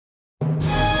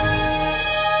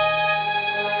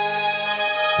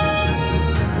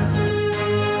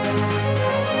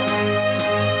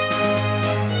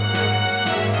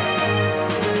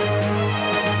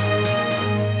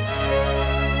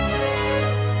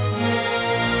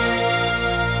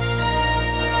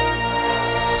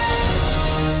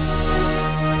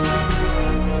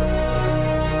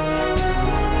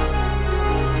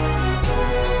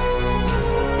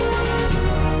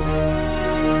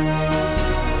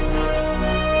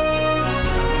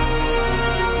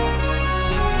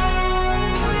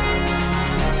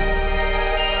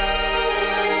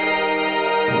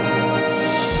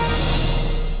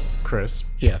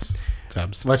Yes.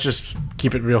 Tabs. Let's just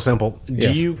keep it real simple. Do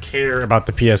Yes. you care about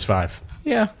the PS5?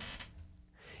 Yeah.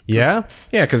 Yeah?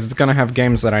 Yeah, because it's going to have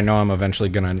games that I know I'm eventually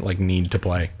going to like need to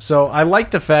play. So I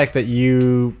like the fact that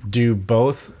you do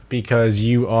both because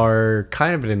you are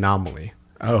kind of an anomaly.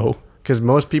 Oh. Because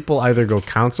most people either go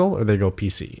console or they go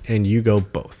PC, and you go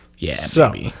both. Yeah,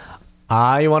 so, baby.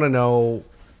 I want to know,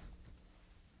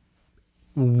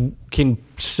 can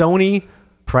Sony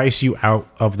price you out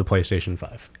of the PlayStation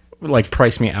 5? Like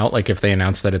price me out like if they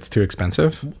announce that it's too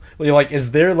expensive? Well, you're like,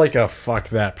 is there like a fuck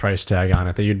that price tag on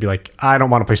it that you'd be like, I don't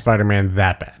want to play Spider-Man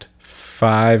that bad?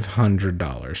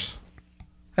 $500.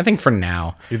 I think for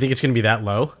now. You think it's going to be that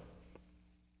low?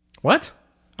 What?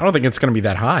 I don't think it's going to be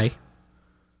that high.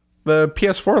 The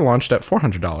PS4 launched at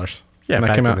 $400. Yeah, when that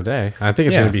back came in out. the day. I think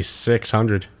it's Yeah. going to be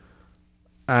 600.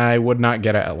 I would not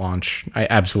get it at launch. I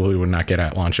absolutely would not get it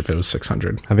at launch if it was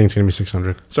 600. I think it's going to be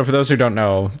 600. So for those who don't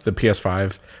know, the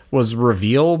PS5 was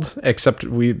revealed, except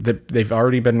they've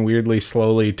already been weirdly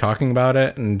slowly talking about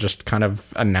it and just kind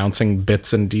of announcing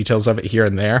bits and details of it here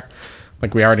and there.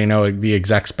 Like we already know the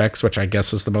exact specs, which I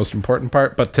guess is the most important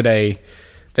part. But today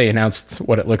they announced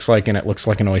what it looks like, and it looks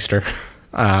like an oyster.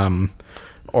 And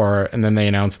then they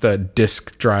announced a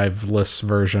disk drive-less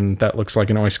version that looks like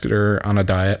an oyster on a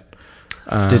diet.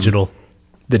 Digital.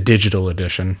 The digital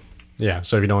edition, Yeah,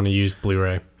 so if you don't want to use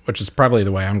Blu-ray. which is probably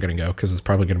the way I'm going to go because it's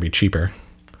probably going to be cheaper.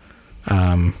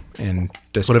 And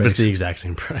disk What if it's space. the exact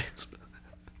same price?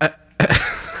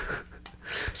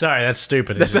 Sorry, that's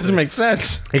stupid. That doesn't make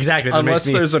sense. Exactly. Unless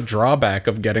there's a drawback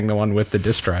of getting the one with the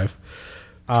disk drive. it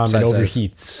besides that, it's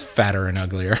overheats. fatter and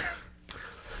uglier.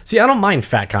 See, I don't mind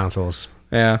fat consoles.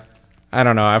 Yeah. I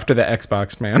don't know. After the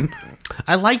Xbox, man.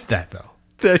 I like that, though.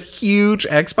 The huge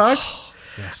Xbox?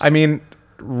 Yes. I mean,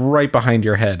 right behind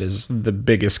your head is the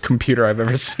biggest computer I've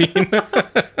ever seen.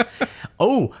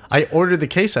 Oh, I ordered the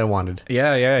case I wanted.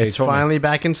 Yeah. It's finally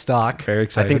back in stock. Very I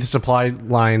excited. think the supply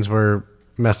lines were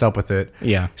messed up with it.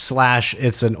 Yeah. /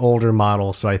 it's an older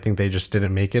model, so I think they just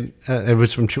didn't make it. It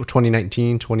was from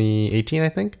 2019, 2018, I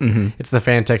think. Mm-hmm. It's the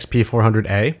Fantex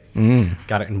P400A.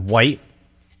 Got it in white.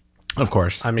 Of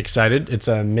course. I'm excited. It's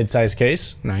a mid-size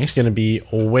case. Nice. It's going to be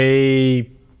way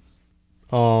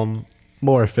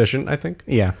more efficient, I think.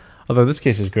 Yeah. Although this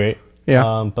case is great.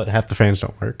 Yeah. But half the fans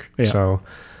don't work. Yeah. So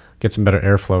get some better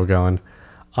airflow going.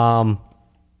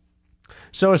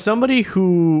 So as somebody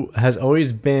who has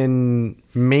always been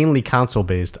mainly console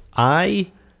based,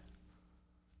 I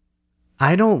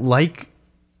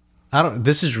don't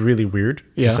this is really weird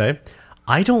Yeah. to say.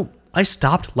 I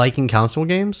stopped liking console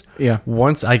games Yeah.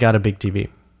 once I got a big TV.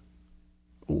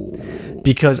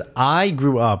 Because I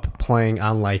grew up playing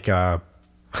on like a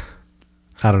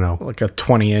I don't know, Like a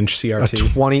 20-inch a CRT.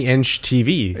 20-inch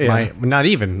TV. Yeah. Not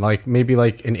even, like maybe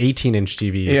like an 18-inch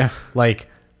TV. Yeah. Like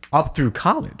up through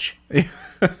college.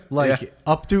 Like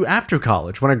up through after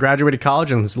college. When I graduated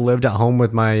college and lived at home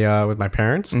with my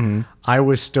parents, I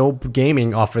was still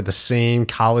gaming off of the same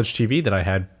college TV that I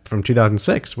had from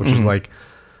 2006, which is like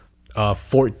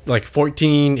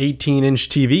 14, 18-inch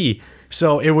TV.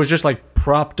 So it was just like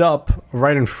propped up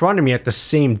right in front of me at the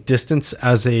same distance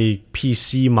as a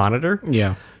PC monitor.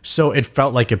 Yeah. So it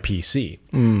felt like a PC.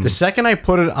 The second I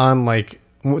put it on,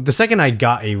 the second I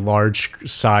got a big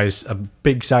size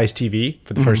TV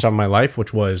for the first time in my life,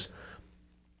 which was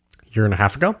a year and a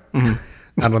half ago, I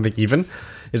don't think even,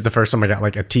 is the first time I got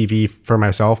like a TV for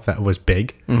myself that was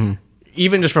big.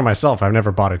 Even just for myself, I've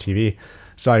never bought a TV.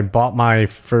 So I bought my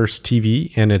first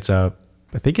TV, and I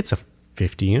think it's a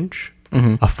 50-inch,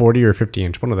 a 40 or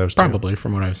 50-inch, one of those two. Probably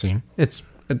from what I've seen. It's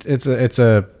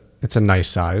a nice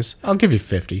size. I'll give you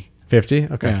 50. 50?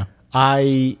 Okay.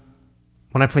 Yeah.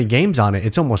 When I play games on it,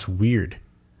 it's almost weird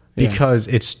because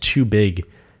it's too big.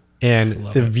 And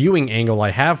the viewing angle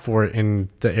I have for it in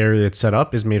the area it's set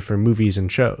up is made for movies and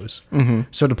shows.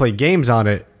 So to play games on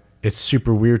it, it's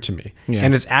super weird to me. Yeah.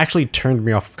 And it's actually turned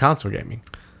me off of console gaming.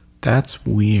 That's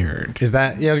weird.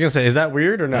 I was going to say, is that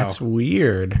weird or no? That's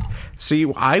weird.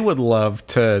 See, I would love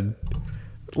to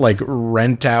like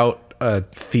rent out a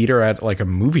theater at like a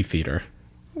movie theater.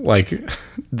 Like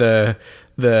the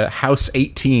House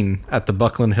 18 at the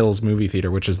Buckland Hills movie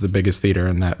theater, which is the biggest theater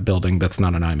in that building that's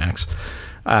not an IMAX.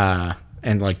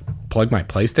 And like plug my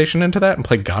PlayStation into that and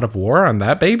play God of War on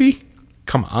that baby?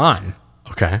 Come on.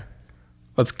 Okay.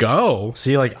 Let's go.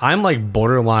 See, I'm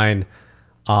borderline.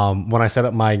 When I set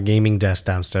up my gaming desk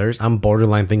downstairs, I'm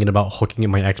borderline thinking about hooking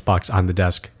my Xbox on the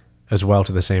desk as well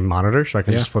to the same monitor, so I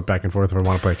can just flip back and forth if I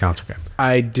want to play a console game.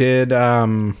 I did.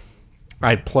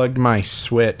 I plugged my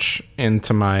Switch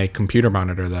into my computer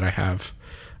monitor that I have.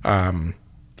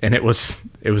 and it was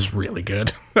really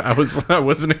good. I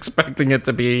wasn't expecting it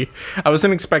to be. I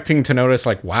wasn't expecting to notice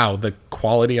like, wow, the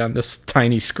quality on this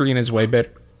tiny screen is way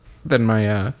better than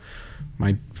my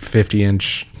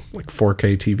 50-inch like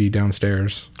 4K TV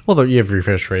downstairs. Well, you have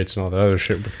refresh rates and all that other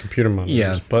shit with computer monitors.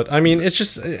 Yeah. But I mean, it's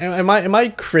just, am I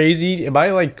crazy? Am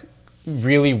I like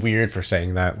really weird for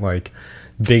saying that? Like,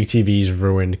 big TVs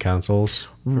ruined consoles?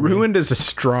 Ruined is a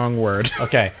strong word.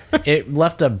 Okay. It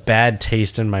left a bad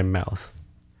taste in my mouth.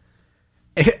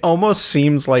 It almost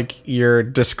seems like you're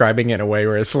describing it in a way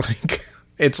where it's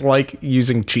like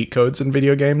using cheat codes in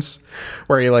video games,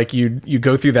 where you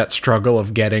go through that struggle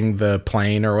of getting the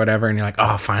plane or whatever, and you're like,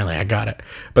 oh, finally, I got it.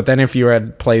 But then if you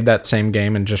had played that same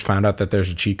game and just found out that there's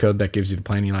a cheat code that gives you the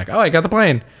plane, you're like, oh, I got the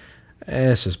plane.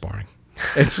 This is boring.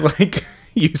 It's like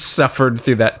you suffered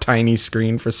through that tiny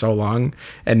screen for so long,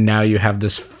 and now you have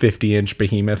this 50-inch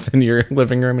behemoth in your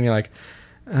living room, and you're like,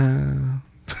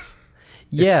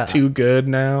 yeah, it's too good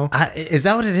now. Is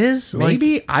that what it is?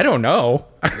 Maybe. I don't know.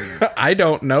 I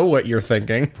don't know what you're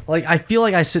thinking. Like, I feel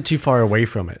like I sit too far away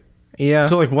from it. Yeah.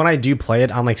 So, like, when I do play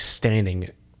it, I'm, like, standing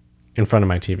in front of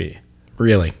my TV.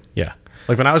 Really? Yeah.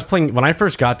 Like, when I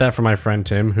first got that from my friend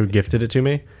Tim, who gifted it to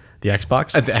me, the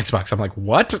Xbox. At the Xbox, I'm like,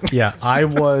 what? Yeah, I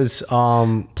was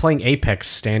playing Apex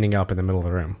standing up in the middle of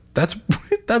the room.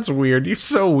 That's weird. You're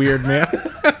so weird, man.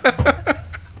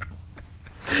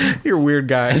 You're weird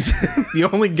guys. The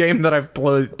only game that I've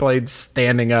played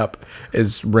standing up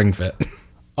is Ring Fit.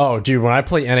 Oh, dude, when I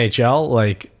play NHL,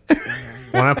 like,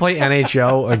 when I play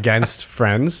NHL against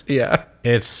friends, Yeah.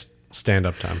 it's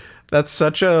stand-up time. That's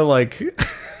such a, like,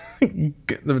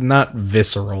 not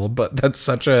visceral, but that's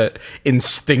such a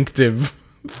instinctive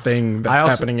thing that's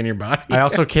happening in your body. I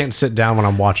also can't sit down when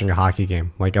I'm watching a hockey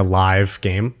game, like a live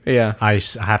game. Yeah. I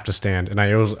have to stand, and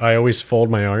I always fold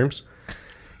my arms,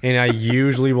 and I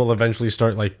usually will eventually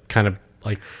start, like, kind of,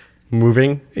 like,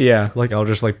 moving. Yeah. Like, I'll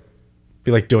just, like,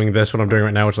 be, like, doing this, what I'm doing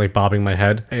right now, which is, like, bobbing my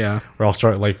head. Yeah. Or I'll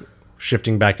start, like,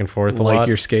 shifting back and forth a lot. Like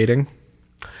you're skating?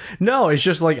 No, it's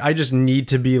just, like, I just need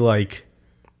to be, like,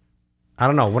 I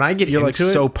don't know. When I get You're, into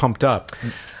like, it, so pumped up.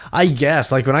 I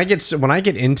guess, like, when I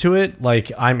get into it, like,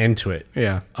 I'm into it.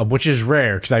 Yeah. Which is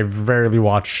rare because I rarely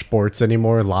watch sports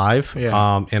anymore live.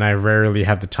 Yeah. And I rarely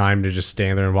have the time to just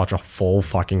stand there and watch a full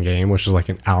fucking game, which is like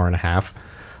an hour and a half.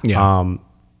 Yeah.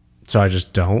 So I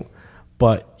just don't.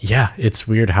 But yeah, it's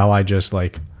weird how I just,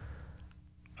 like,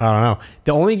 I don't know.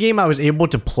 The only game I was able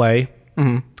to play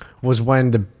was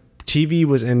when the TV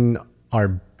was in our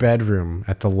bedroom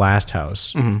at the last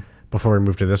house. Before we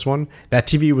moved to this one. That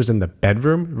TV was in the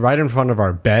bedroom, right in front of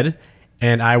our bed,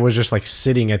 and I was just, like,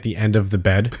 sitting at the end of the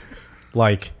bed,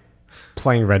 like,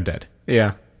 playing Red Dead.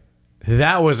 Yeah.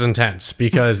 That was intense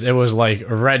because it was like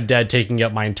Red Dead taking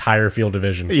up my entire field of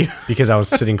vision because I was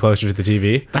sitting closer to the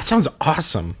TV. That sounds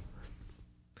awesome.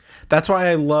 That's why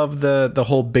I love the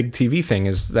whole big TV thing,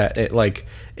 is that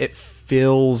it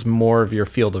fills more of your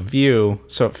field of view,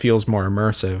 so it feels more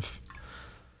immersive.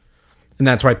 And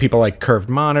that's why people like curved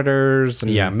monitors.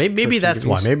 And Yeah, maybe that's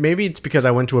why. TVs. Maybe it's because I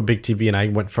went to a big TV and I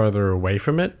went further away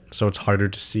from it, so it's harder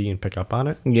to see and pick up on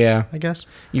it, Yeah. I guess.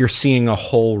 You're seeing a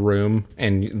whole room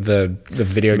and the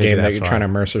video game that that's you're why. trying to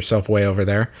immerse yourself way over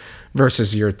there,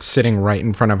 versus you're sitting right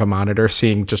in front of a monitor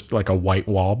seeing just like a white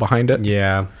wall behind it.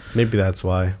 Yeah, maybe that's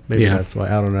why. Maybe Yeah. that's why.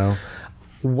 I don't know.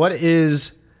 What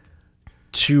is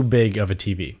too big of a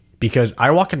TV? Because I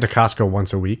walk into Costco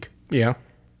once a week, Yeah.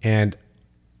 and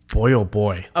boy, oh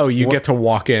boy. Oh, you get to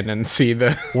walk in and see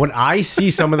the... When I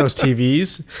see some of those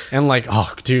TVs, and, like,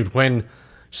 oh, dude, whenever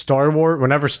Star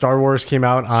Wars came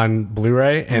out on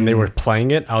Blu-ray and they were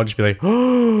playing it, I would just be like,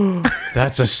 oh,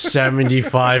 that's a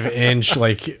 75-inch,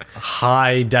 like,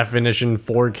 high definition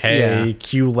 4K Yeah.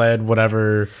 QLED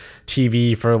whatever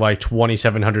TV for like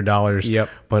 $2,700. Yep.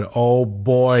 But oh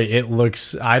boy, it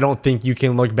looks. I don't think you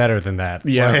can look better than that.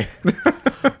 Yeah.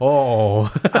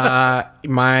 Oh.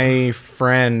 My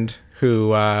friend who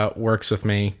works with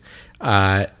me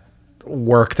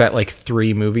worked at like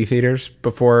 3 movie theaters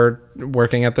before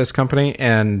working at this company,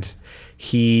 and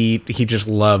he just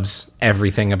loves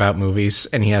everything about movies,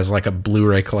 and he has like a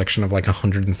Blu-ray collection of like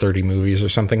 130 movies or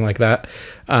something like that.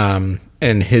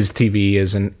 And his TV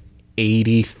is an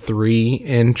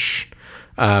 83-inch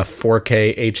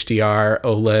 4K HDR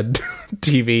OLED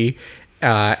TV.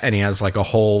 And he has like a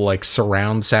whole like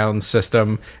surround sound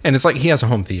system, and it's like he has a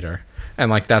home theater,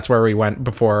 and like that's where we went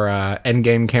before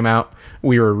Endgame came out.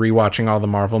 We were rewatching all the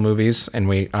Marvel movies, and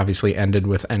we obviously ended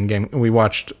with Endgame. We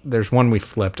watched, there's one we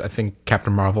flipped. I think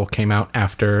Captain Marvel came out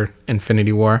after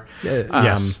Infinity War.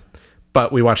 Yes.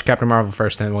 But we watched Captain Marvel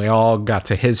first, and then we all got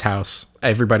to his house,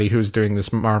 everybody who's doing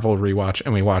this Marvel rewatch,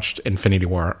 and we watched Infinity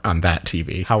War on that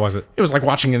TV. How was it? It was like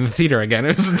watching in the theater again.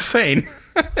 It was insane.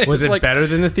 Was it like, better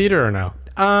than the theater or no?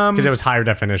 Because it was higher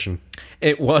definition.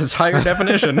 It was higher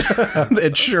definition.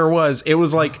 It sure was. It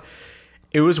was like,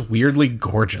 it was weirdly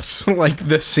gorgeous. Like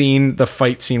the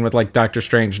fight scene with like Doctor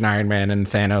Strange and Iron Man and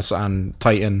Thanos on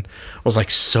Titan was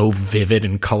like so vivid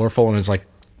and colorful, and it was like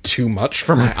too much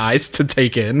for my eyes to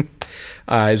take in.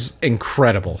 It's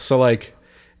incredible. So like,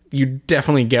 you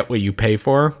definitely get what you pay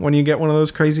for when you get one of those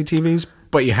crazy TVs,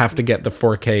 but you have to get the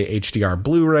 4K HDR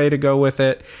Blu-ray to go with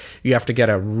it. You have to get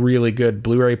a really good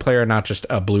Blu-ray player, not just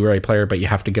a Blu-ray player, but you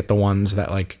have to get the ones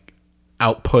that like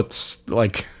outputs,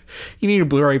 like you need a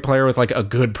Blu-ray player with like a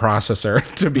good processor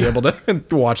to be able to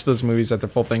watch those movies at the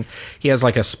full thing. He has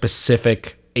like a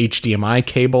specific HDMI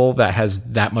cable that has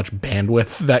that much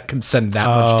bandwidth that can send that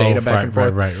much data back and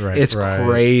forth. Right. It's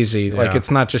crazy. Like, Yeah.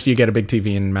 it's not just you get a big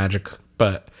TV and magic,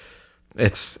 but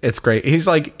it's great. He's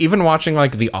like, even watching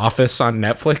like The Office on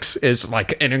Netflix is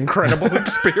like an incredible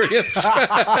experience.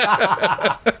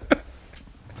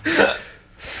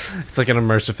 It's like an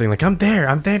immersive thing. Like, I'm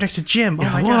there next to Jim. Oh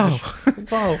my gosh.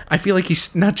 Whoa. I feel like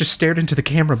he's not just stared into the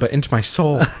camera, but into my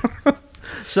soul.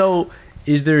 So,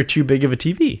 is there too big of a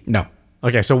TV? No.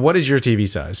 Okay, so what is your TV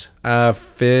size?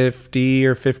 50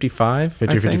 or 55.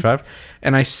 50 or 55?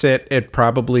 And it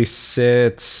probably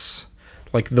sits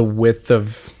like the width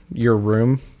of your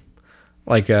room.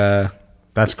 Like,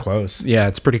 That's close. yeah,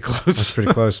 it's pretty close. That's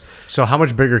pretty close. So, how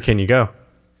much bigger can you go?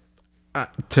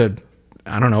 To,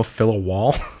 I don't know, fill a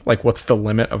wall. Like, what's the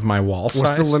limit of my wall size?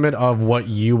 What's the limit of what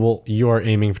you are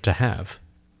aiming to have?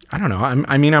 I don't know.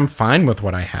 I'm fine with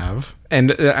what I have,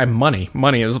 and money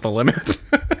is the limit.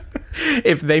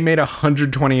 If they made a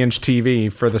 120-inch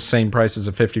TV for the same price as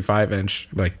a 55-inch,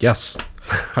 like, yes,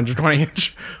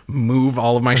 120-inch, move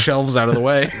all of my shelves out of the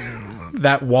way.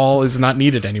 That wall is not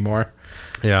needed anymore.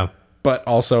 Yeah. But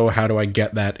also, how do I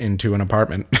get that into an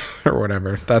apartment or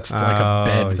whatever? That's like a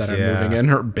bed that I'm moving in,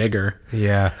 or bigger.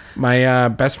 Yeah. My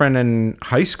best friend in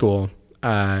high school,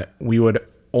 we would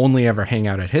only ever hang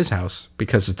out at his house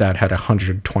because his dad had a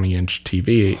 120-inch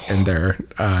TV in their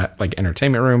like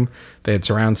entertainment room. They had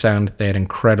surround sound. They had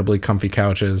incredibly comfy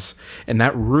couches, and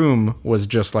that room was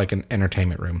just like an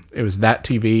entertainment room. It was that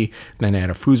TV. Then they had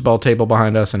a foosball table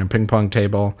behind us and a ping pong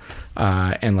table,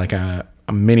 and like a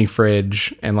mini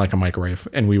fridge and like a microwave.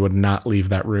 And we would not leave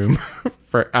that room.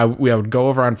 I would go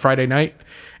over on Friday night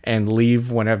and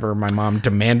leave whenever my mom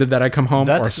demanded that I come home,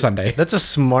 or Sunday. That's a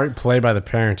smart play by the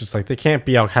parents. It's like they can't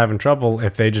be out having trouble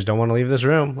if they just don't want to leave this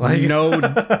room. Like,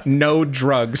 No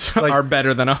drugs are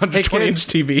better than a 120-inch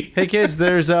TV. Hey kids,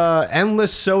 there's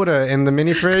endless soda in the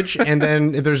mini fridge, and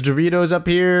then there's Doritos up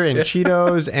here and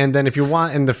Cheetos, and then if you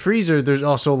want in the freezer, there's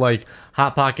also like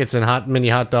Hot Pockets and mini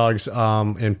hot dogs,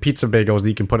 and pizza bagels that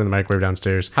you can put in the microwave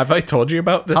downstairs. Have I told you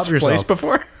about this Help yourself. place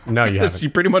before? No, you haven't. You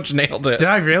pretty much nailed it. Did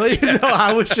I really? No,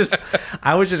 I was just,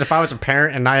 if I was a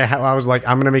parent and I was like,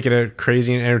 I'm going to make it a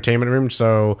crazy entertainment room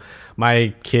so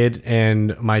my kid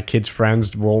and my kid's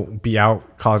friends won't be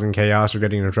out causing chaos or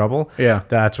getting into trouble. Yeah.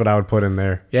 That's what I would put in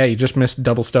there. Yeah, you just missed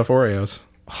double stuff Oreos.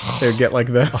 They'd get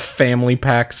like the family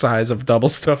pack size of double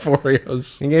stuff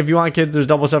Oreos. And if you want kids, there's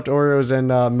double stuffed Oreos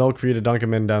and milk for you to dunk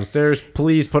them in downstairs.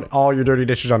 Please put all your dirty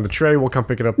dishes on the tray. We'll come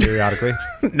pick it up periodically.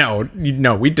 No,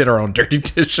 we did our own dirty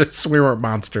dishes. We weren't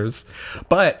monsters.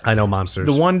 But I know monsters.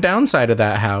 the one downside of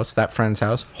that house, that friend's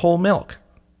house, whole milk.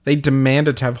 They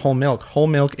demanded to have whole milk. Whole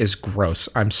milk is gross.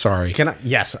 I'm sorry.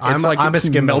 Yes, It's like I'm a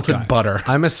skim milk melted guy. butter.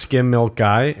 I'm a skim milk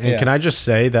guy. And Yeah. can I just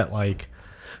say that, like,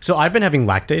 so I've been having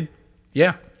Lactaid.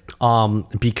 Yeah.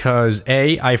 Because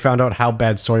I found out how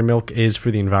bad soy milk is for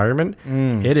the environment.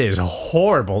 It is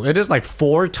horrible. It is like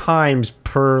 4 times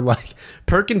per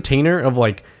container of,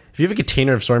 like, if you have a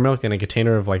container of soy milk and a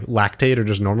container of like Lactaid or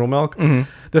just normal milk,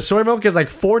 the soy milk is like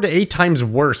 4 to 8 times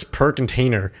worse per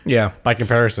container. Yeah. By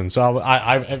comparison. So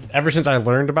I ever since I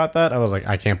learned about that, I was like,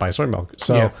 I can't buy soy milk.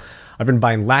 So Yeah. I've been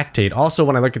buying Lactaid. Also,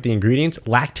 when I look at the ingredients,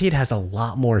 Lactaid has a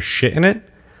lot more shit in it.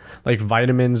 Like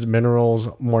vitamins, minerals,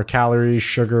 more calories,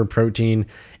 sugar, protein.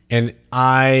 And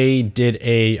I did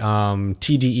a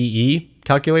TDEE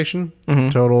calculation,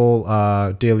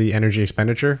 total daily energy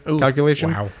expenditure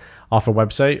calculation, wow. off a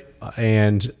website.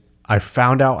 And I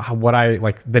found out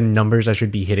the numbers I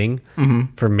should be hitting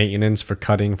for maintenance, for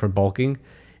cutting, for bulking.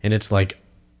 And it's like,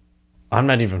 I'm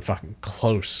not even fucking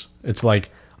close. It's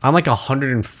like, I'm like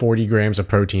 140 grams of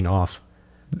protein off.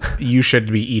 You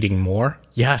should be eating more.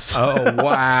 Yes. Oh,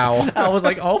 wow. I was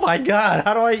like, oh my God,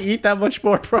 how do I eat that much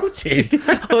more protein?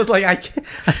 I was like, I can't.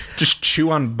 Just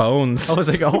chew on bones. I was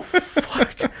like, oh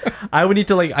fuck. I would need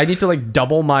to I need to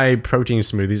double my protein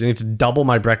smoothies. I need to double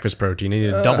my breakfast protein. I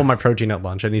need to double my protein at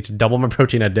lunch. I need to double my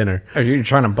protein at dinner. You're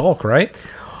trying to bulk, right?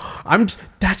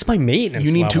 That's my maintenance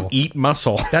You need level. to eat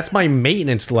muscle. That's my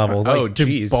maintenance level. Oh, to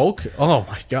geez. bulk. Oh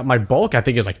my god, my bulk I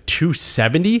think is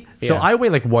 270. So Yeah. I weigh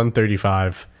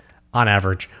 135 on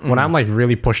average. When I'm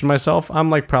really pushing myself, I'm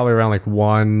probably around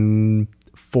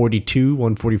 142,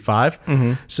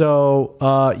 145.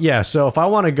 So yeah, so if I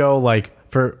want to go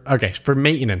for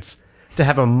maintenance, to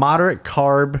have a moderate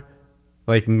carb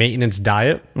maintenance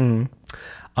diet,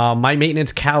 my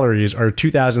maintenance calories are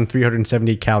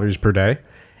 2,370 calories per day.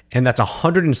 And that's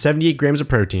 178 grams of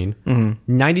protein,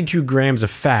 92 grams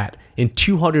of fat, and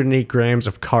 208 grams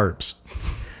of carbs.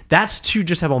 That's to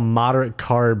just have a moderate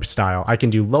carb style. I can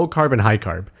do low carb and high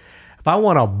carb. If I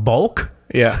want to bulk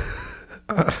Yeah.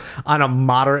 on a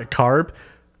moderate carb,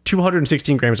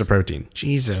 216 grams of protein.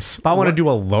 Jesus. If I want to do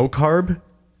a low carb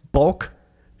bulk,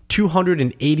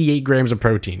 288 grams of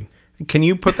protein. Can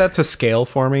you put that to scale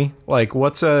for me?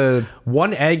 What's a...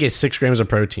 One egg is 6 grams of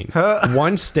protein.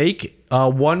 One steak,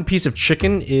 one piece of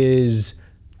chicken is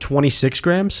 26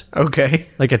 grams. Okay.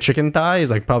 A chicken thigh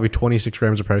is probably 26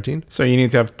 grams of protein. So you need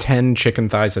to have 10 chicken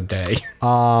thighs a day.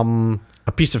 A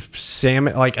piece of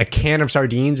salmon, a can of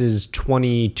sardines is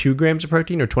 22 grams of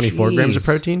protein or 24 grams of Jeez.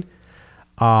 protein.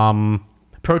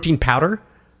 Protein powder,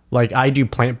 I do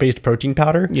plant-based protein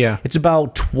powder. Yeah. It's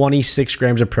about 26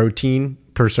 grams of protein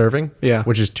per serving. Yeah.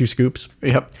 Which is 2 scoops.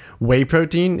 Yep. Whey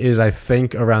protein is, I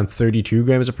think, around 32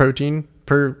 grams of protein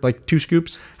per 2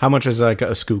 scoops. How much is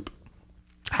a scoop?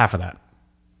 Half of that.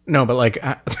 No, but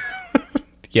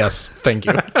yes, thank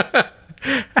you.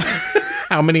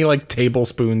 How many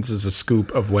tablespoons is a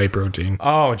scoop of whey protein?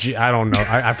 Oh, gee, I don't know.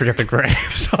 I forget the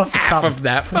grams off the top Half of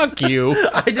that. Fuck you.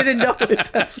 I didn't know it.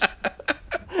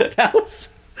 That was...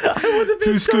 I wasn't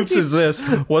 2 scoops is this.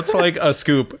 What's a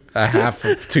scoop? A half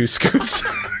of 2 scoops.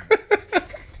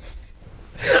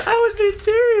 I was being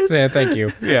serious. Yeah, thank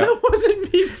you. Yeah. That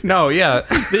wasn't me No, yeah.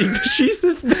 being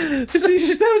facetious.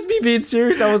 That was me being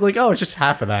serious. I was oh, it's just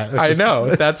half of that. I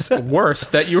know. That's worse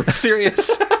that you were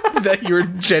serious. That you were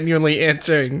genuinely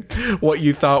answering what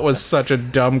you thought was such a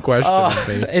dumb question of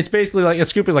me. It's basically a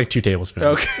scoop is 2 tablespoons.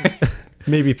 Okay.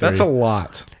 Maybe 3. That's a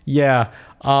lot. Yeah.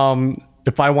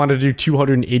 If I want to do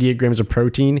 288 grams of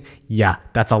protein, yeah,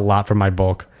 that's a lot for my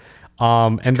bulk.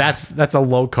 And that's a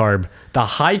low carb. The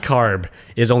high carb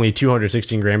is only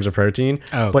 216 grams of protein,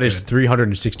 but it's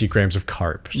 360 grams of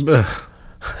carbs. Ugh.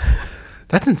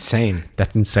 That's insane.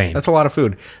 That's insane. That's a lot of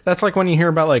food. That's like when you hear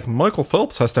about Michael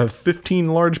Phelps has to have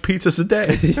 15 large pizzas a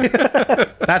day.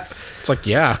 It's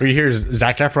yeah. You hear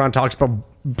Zac Efron talks about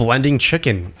blending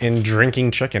chicken and drinking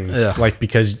chicken, Ugh.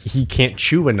 because he can't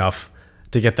chew enough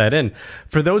to get that in.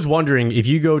 For those wondering, if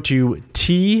you go to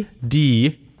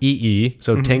TDEE,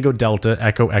 so Tango Delta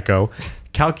Echo Echo,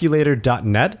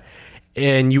 calculator.net,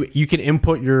 and you can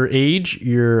input your age,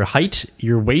 your height,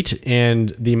 your weight,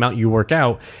 and the amount you work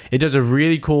out. It does a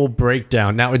really cool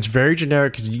breakdown. Now, it's very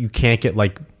generic because you can't get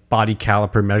body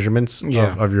caliper measurements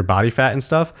of your body fat and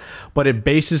stuff, but it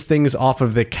bases things off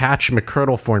of the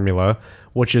Catch-McCurdle formula,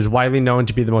 which is widely known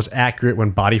to be the most accurate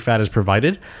when body fat is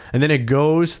provided. And then it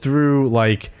goes through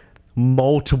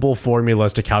multiple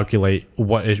formulas to calculate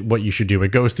what you should do.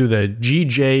 It goes through the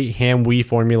GJ Ham-Wee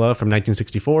formula from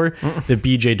 1964, the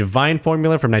BJ Devine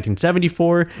formula from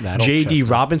 1974, JD chestnut.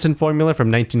 Robinson formula from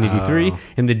 1983,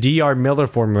 and the DR Miller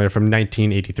formula from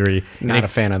 1983. Not a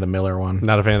fan of the Miller one.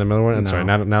 Not a fan of the Miller one? Sorry,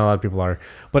 not a lot of people are.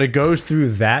 But it goes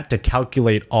through that to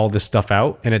calculate all this stuff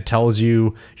out, and it tells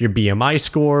you your BMI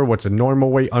score, what's a normal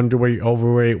weight, underweight,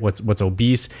 overweight, what's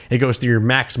obese. It goes through your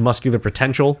max muscular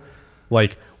potential,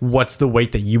 what's the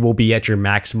weight that you will be at your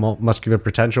maximal muscular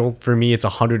potential. For me, it's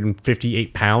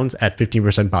 158 pounds at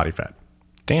 15% body fat.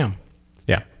 Damn.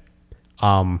 Yeah.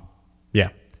 Yeah.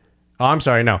 Oh, I'm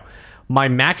sorry, no. My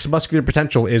max muscular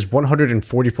potential is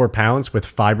 144 pounds with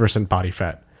 5% body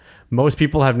fat. Most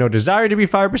people have no desire to be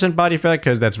 5% body fat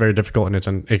because that's very difficult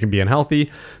and it can be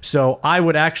unhealthy. So I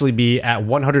would actually be at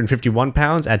 151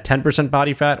 pounds at 10%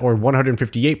 body fat or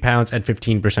 158 pounds at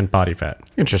 15% body fat.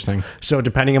 Interesting. So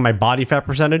depending on my body fat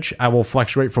percentage, I will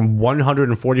fluctuate from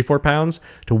 144 pounds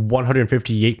to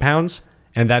 158 pounds.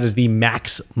 And that is the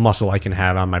max muscle I can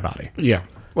have on my body. Yeah.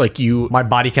 My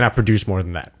body cannot produce more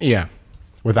than that. Yeah.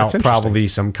 Without That's probably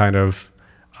some kind of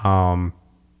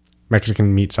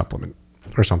Mexican meat supplement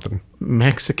or something.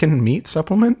 Mexican meat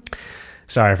supplement?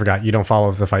 Sorry, I forgot. You don't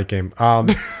follow the fight game.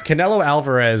 Canelo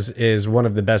Alvarez is one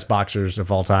of the best boxers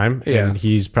of all time. Yeah. And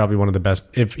he's probably one of the best.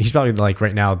 He's probably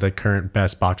right now the current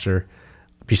best boxer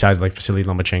besides Vasily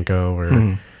Lomachenko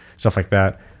or stuff like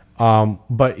that.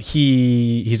 But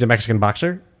he's a Mexican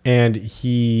boxer. and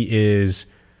he is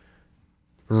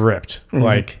ripped.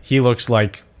 Like he looks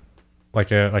like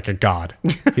a god.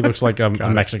 He looks like a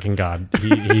Mexican god.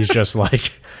 He's just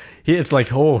like it's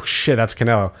like, oh shit, that's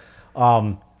Canelo.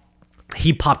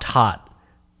 He popped hot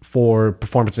for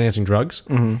performance enhancing drugs,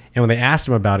 and when they asked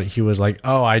him about it, he was like,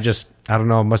 "Oh, I don't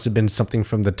know. It must have been something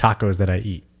from the tacos that I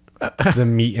eat, the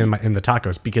meat in the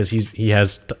tacos, because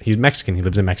he's Mexican. He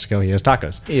lives in Mexico. He has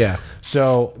tacos. Yeah.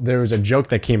 So there was a joke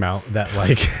that came out that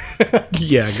like,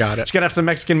 Yeah, got it. just gotta have some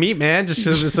Mexican meat, man. Just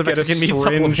some Mexican meat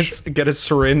supplements. Get a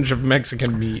syringe of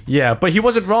Mexican meat. Yeah, but he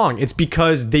wasn't wrong. It's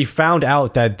because they found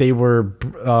out that there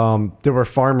were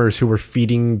farmers who were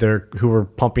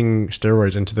pumping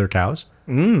steroids into their cows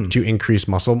to increase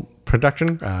muscle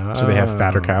production. So they have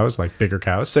fatter cows, like bigger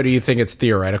cows. So do you think it's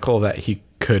theoretical that he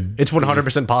could? It's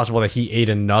 100% possible that he ate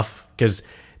enough, because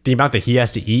the amount that he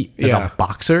has to eat as a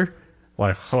boxer,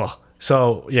 like,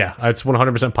 so yeah, it's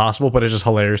 100% possible, but it's just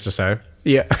hilarious to say.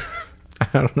 Yeah. I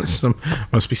don't know.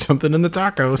 Must be something in the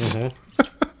tacos.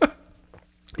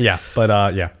 Yeah,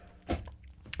 but yeah.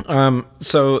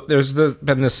 So there's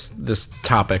been this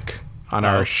topic on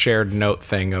our shared note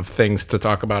thing of things to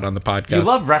talk about on the podcast. You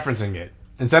love referencing it.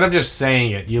 Instead of just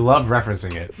saying it, you love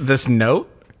referencing it. This note?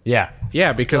 Yeah.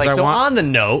 Yeah, because on the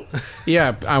note.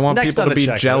 Yeah, I want Next people on to the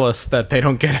be checklist. jealous that they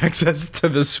don't get access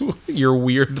to your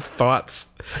weird thoughts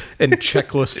in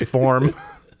checklist form.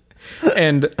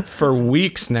 And for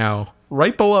weeks now,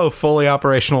 right below fully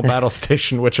operational battle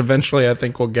station, which eventually I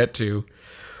think we'll get to,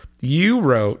 you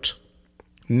wrote,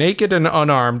 naked and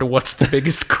unarmed, what's the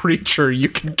biggest creature you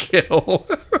can kill?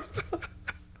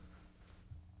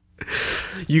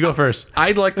 You go first.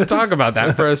 I'd like to talk about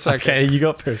that for a second. Okay, you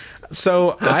go first.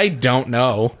 So I don't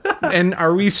know. And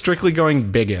are we strictly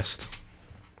going biggest?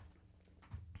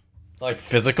 Like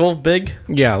physical big?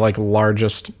 Yeah, like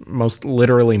largest, most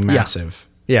literally massive.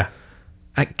 Yeah.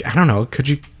 I don't know. Could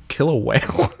you kill a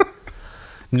whale?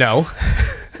 No.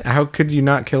 How could you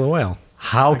not kill a whale?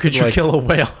 How could you kill a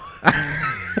whale?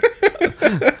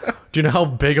 Do you know how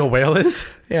big a whale is?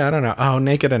 Yeah, I don't know. Oh,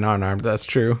 naked and unarmed. That's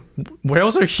true.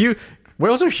 Whales are huge.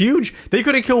 Whales are huge. They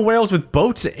couldn't kill whales with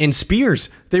boats and spears.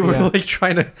 They were like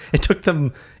trying to.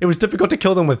 It was difficult to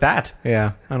kill them with that.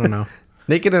 Yeah, I don't know.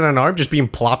 Naked and unarmed, just being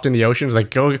plopped in the ocean. It's like,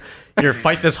 go here,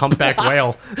 fight this humpback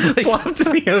whale. Like, Plopped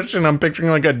in the ocean. I'm picturing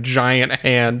like a giant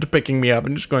hand picking me up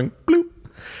and just going bloop.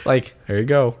 like There you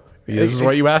go. This is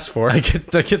what you asked for.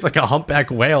 it's like a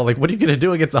humpback whale. Like, what are you gonna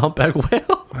do against a humpback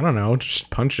whale? I don't know. Just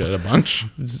punch it a bunch.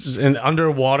 In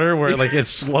underwater, where like it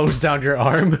slows down your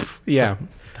arm. Yeah.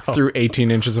 Through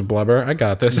 18 inches of blubber. I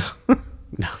got this.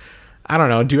 No. I don't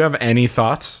know. Do you have any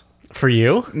thoughts? For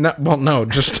you? No, well, no,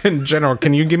 just in general.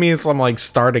 Can you give me some like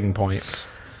starting points?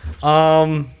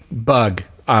 Bug,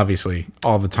 obviously,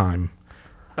 all the time.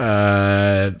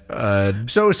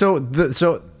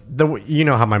 So you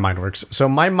know how my mind works. So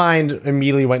my mind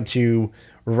immediately went to,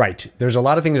 right, there's a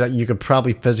lot of things that you could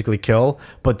probably physically kill,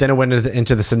 but then it went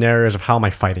into the scenarios of how am I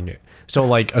fighting it. So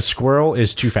like a squirrel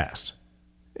is too fast.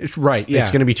 It's right. Yeah.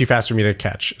 It's going to be too fast for me to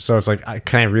catch. So it's like,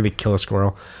 can I really kill a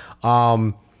squirrel?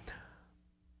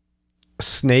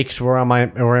 Snakes were in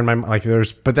my like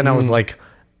there's, but then I was like,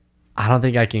 I don't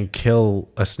think I can kill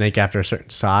a snake after a certain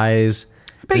size.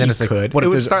 But And then you it's like, could. what It if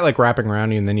would there's start like wrapping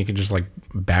around you, and then you could just like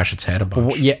bash its head a bunch.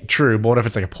 well, yeah, true. But what if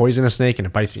it's like a poisonous snake and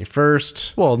it bites me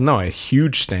first? Well, no, a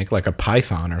huge snake like a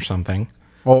python or something.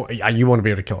 Oh, yeah, you want to be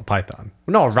able to kill a python?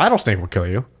 No, a rattlesnake will kill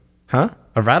you. Huh?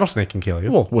 A rattlesnake can kill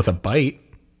you. Well, with a bite.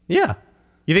 Yeah.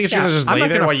 You think it's Yeah, gonna just I'm lay not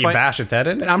there gonna while you fight- bash its head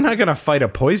in? I'm not going to fight a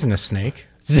poisonous snake.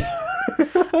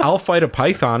 I'll fight a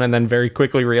python and then very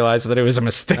quickly realize that it was a I was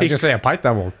mistake. gonna say a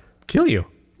python will kill you.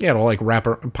 Yeah, it'll like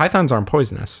pythons aren't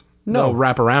poisonous. No. They'll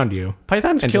wrap around you.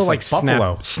 Pythons and kill just, like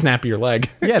buffalo. Snap your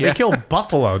leg. Yeah, they kill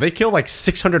buffalo. They kill like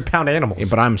 600-pound animals.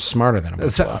 But I'm smarter than a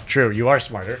buffalo. True, you are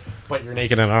smarter, but you're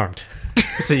naked and armed.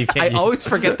 So you I can't. always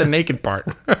forget the naked part.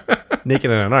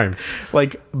 naked and unarmed.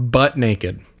 Like butt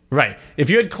naked. Right. If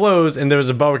you had clothes and there was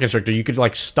a boa constrictor, you could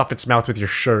like stuff its mouth with your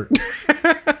shirt,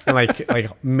 and like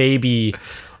maybe,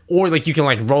 or like you can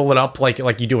like roll it up like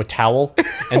you do a towel,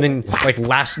 and then like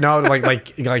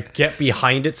get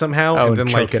behind it somehow, and then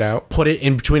choke like it out. put it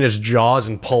in between its jaws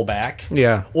and pull back.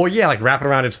 Yeah. Or yeah, like wrap it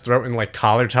around its throat and like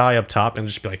collar tie up top and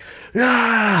just be like,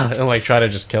 ah, and like try to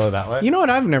just kill it that way. You know what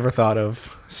I've never thought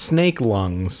of? Snake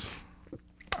lungs.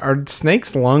 Are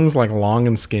snakes' lungs like long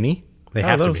and skinny? They How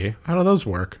have do to those- be. How do those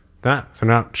work? They're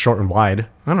not short and wide.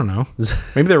 I don't know.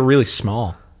 Maybe they're really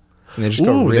small. And they just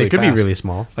go Ooh, really they could fast. be really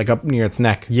small. Like up near its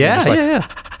neck. They're Yeah, just like, yeah.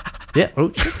 Yeah. Oh,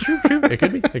 true. It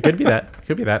could be. It could be that. It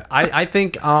could be that. I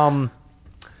think.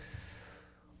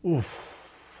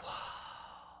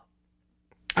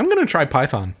 I'm gonna try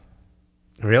python.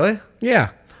 Really? Yeah,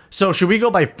 So should we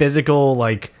go by physical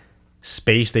like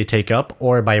space they take up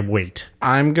or by weight?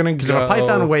 I'm gonna Because go. if a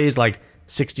python weighs like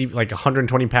 60, like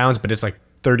 120 pounds, but it's like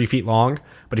 30 feet long.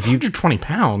 But if you, 120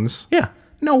 pounds? yeah,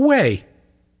 No way.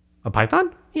 a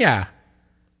python? Yeah.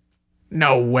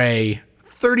 No way.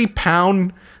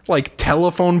 30-pound like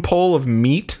telephone pole of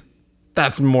meat.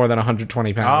 That's more than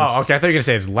 120 pounds. Oh, okay. I thought you were gonna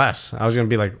say it's less. I was gonna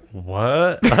be like,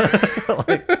 what?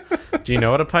 Like, do you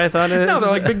know what a python is? No, they're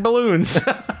like big balloons.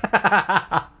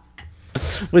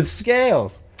 With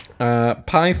scales.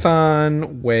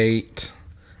 Python weight.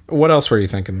 What else were you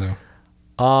thinking though?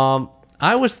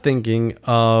 I was thinking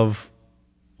of,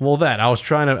 well, that I was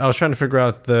trying to figure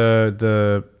out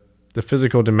the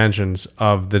physical dimensions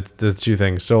of the two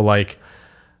things. So like,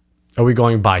 are we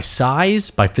going by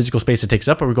size, by physical space it takes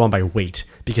up, or are we going by weight?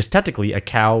 Because technically, a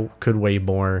cow could weigh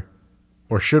more,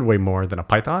 or should weigh more than a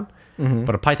python,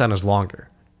 but a python is longer,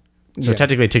 so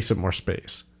technically it takes up more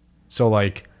space. So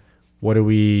like, what are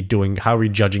we doing? How are we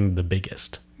judging the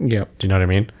biggest? Yep. Do you know what I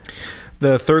mean?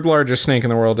 The third largest snake in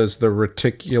the world is the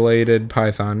reticulated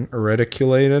python.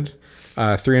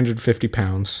 350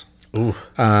 pounds. Ooh.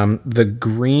 The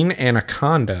green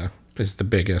anaconda is the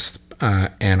biggest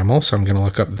animal, so I'm going to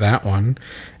look up that one.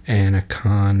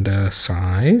 Anaconda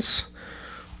size.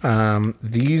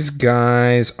 These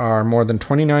guys are more than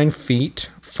 29 feet,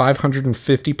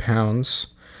 550 pounds,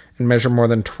 and measure more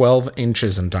than 12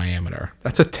 inches in diameter.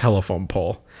 That's a telephone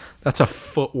pole. That's a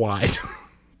foot wide.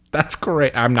 That's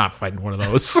great. I'm not fighting one of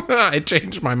those. I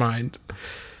changed my mind.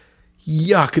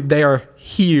 Yuck, they are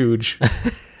huge.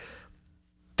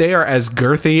 They are as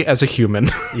girthy as a human.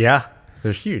 Yeah,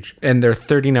 they're huge. And they're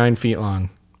 39 feet long.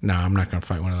 No, I'm not going to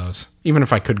fight one of those. Even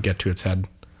if I could get to its head.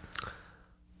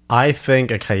 I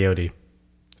think a coyote.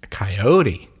 A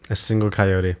coyote. A single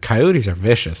coyote. Coyotes are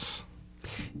vicious.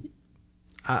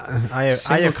 I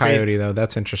Single have coyote, though,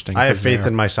 that's interesting. I have 'cause faith they're-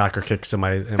 in my soccer kicks and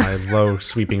my low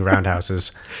sweeping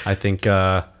roundhouses. I think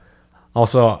I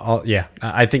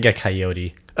think a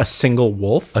coyote. A single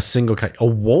wolf? A single coyote. A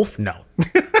wolf? No.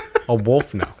 A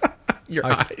wolf? No. Your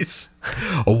eyes.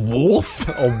 A wolf?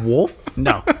 A wolf?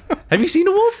 No. Have you seen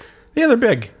a wolf? Yeah, they're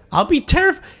big. I'll be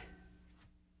terrified.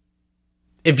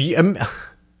 If you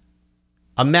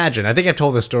imagine, I think I've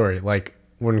told this story, like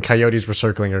when coyotes were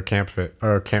circling our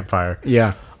campfire.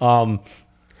 Yeah.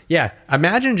 Yeah,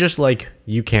 imagine just like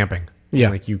you camping. Yeah.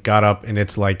 Like you got up and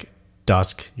it's like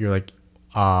dusk. You're like,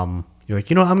 I'm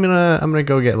gonna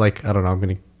go get like, I don't know, I'm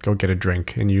gonna go get a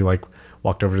drink. And you like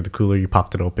walked over to the cooler, you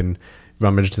popped it open,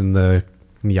 rummaged in the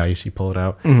ice, you pull it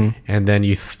out, and then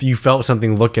you felt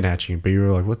something looking at you, but you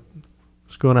were like,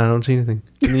 what's going on? I don't see anything.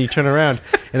 And then you turn around,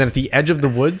 and then at the edge of the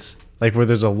woods, like where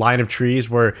there's a line of trees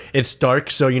where it's dark,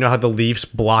 so you know how the leaves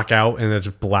block out and it's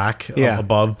black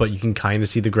above, but you can kind of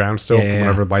see the ground still from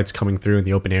whatever light's coming through in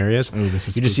the open areas. Ooh, this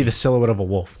is you just see the silhouette of a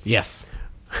wolf Yes.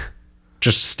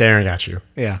 just staring at you.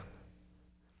 Yeah.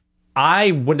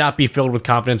 I would not be filled with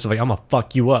confidence of like, I'm gonna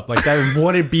fuck you up. Like that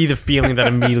wouldn't be the feeling that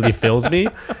immediately fills me.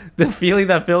 The feeling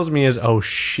that fills me is, oh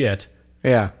shit,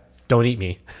 Yeah. don't eat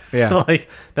me. Yeah. Like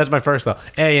that's my first thought.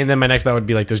 And then my next thought would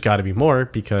be like, there's got to be more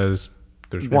because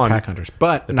there's They're one. pack hunters.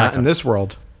 But not pack in this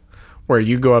world where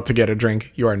you go up to get a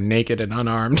drink, you are naked and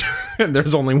unarmed, and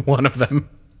there's only one of them.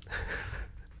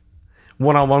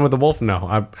 One-on-one with a wolf? No,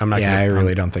 I'm not. Yeah, gonna, I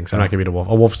really don't think so. I'm not gonna beat a wolf.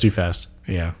 A wolf's too fast.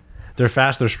 Yeah. They're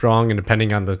fast. They're strong, and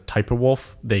depending on the type of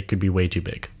wolf, they could be way too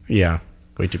big. Yeah.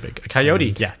 Way too big. A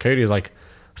coyote, coyote is like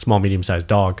a small, medium-sized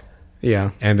dog,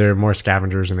 Yeah. and they're more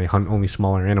scavengers, and they hunt only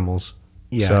smaller animals.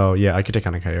 Yeah. So yeah, I could take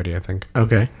on a coyote. I think.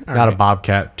 Okay. All Not right. a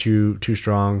bobcat. Too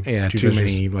strong. Yeah, too vicious.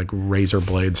 many like razor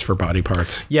blades for body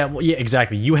parts. Yeah, well, yeah,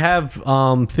 exactly. You have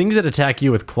things that attack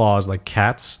you with claws, like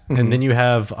cats, and then you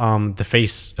have the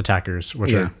face attackers,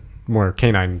 which Yeah. are more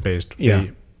canine based. Yeah.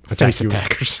 They Face you-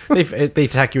 attackers. they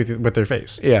attack you with their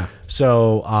face. Yeah.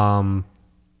 So,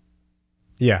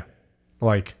 yeah,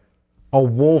 like a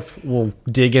wolf will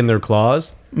dig in their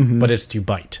claws, but it's to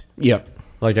bite. Yep.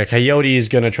 Like a coyote is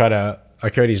gonna a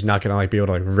coyote's not gonna like be able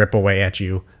to like rip away at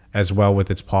you as well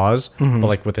with its paws, but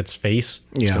like with its face,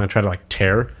 it's Yeah. gonna try to like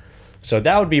tear. So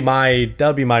that would be my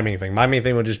main thing. My main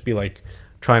thing would just be like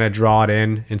trying to draw it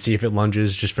in and see if it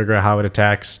lunges, just figure out how it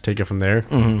attacks, take it from there.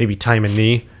 Maybe time a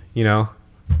knee,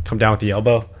 come down with the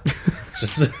elbow.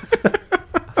 Just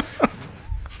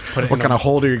put it What kind of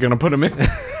hold are you going to put him in?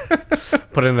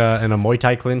 put it in a Muay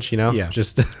Thai clinch, Yeah.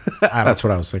 Just That's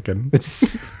what I was thinking.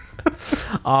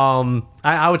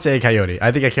 I would say a coyote.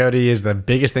 I think a coyote is the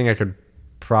biggest thing I could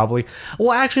probably.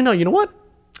 Well, actually, no. You know what?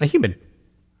 A human.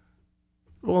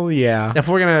 Well, yeah. If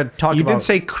we're gonna talk You about did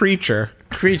say creature.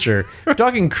 creature, if we're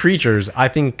talking creatures, I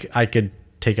think I could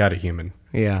take out a human.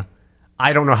 Yeah.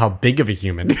 I don't know how big of a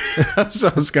human. So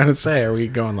I was gonna say, are we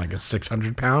going like a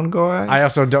 600-pound guy? I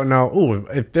also don't know. Ooh,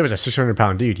 if there was a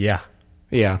 600-pound dude, yeah.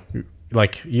 Yeah.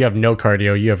 Like, you have no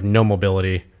cardio, you have no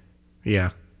mobility.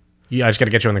 Yeah. I just got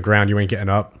to get you on the ground. You ain't getting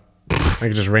up. I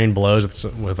can just rain blows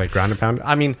with like ground and pound.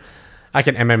 I mean, I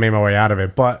can MMA my way out of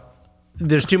it, but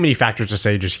there's too many factors to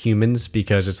say just humans,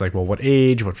 because it's like, well, what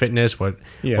age, what fitness, what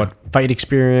fight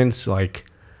experience? Like,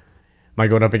 am I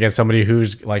going up against somebody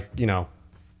who's like, you know,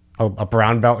 a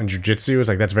brown belt in jiu-jitsu? It's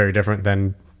like, that's very different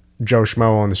than Joe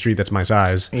Schmo on the street that's my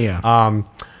size. Yeah.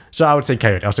 So I would say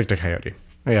coyote. I'll stick to coyote.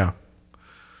 Yeah.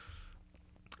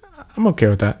 I'm okay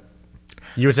with that.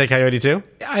 You would say coyote too?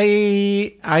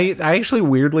 I actually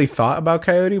weirdly thought about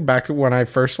coyote back when I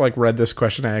first like read this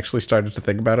question. I actually started to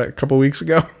think about it a couple weeks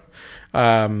ago.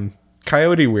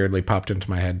 Coyote weirdly popped into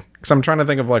my head because I'm trying to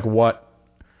think of like what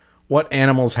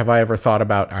animals have I ever thought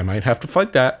about I might have to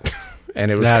fight that, and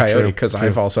it was coyote because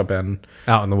I've also been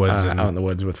out in the woods, out in the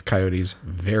woods with coyotes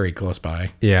very close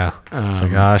by. Yeah,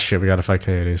 it's like, shit, we got to fight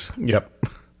coyotes. Yep.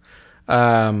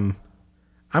 I'm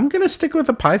gonna stick with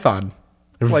a python.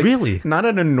 Like, really? Not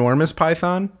an enormous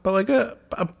python, but like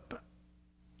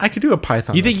I could do a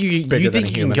python. You think you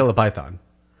can kill a python?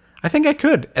 I think I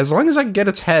could, as long as I can get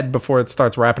its head before it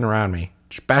starts wrapping around me.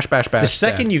 Just bash, bash, bash. The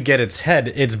second you get its head,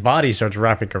 its body starts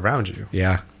wrapping around you.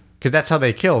 Yeah. Because that's how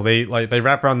they kill. They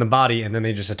wrap around the body and then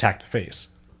they just attack the face.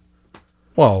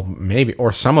 Well, maybe,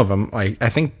 or some of them. Like, I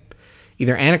think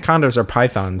either anacondas or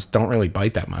pythons don't really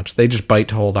bite that much. They just bite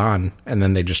to hold on, and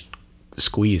then they just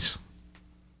squeeze.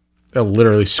 They'll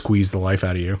literally squeeze the life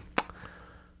out of you.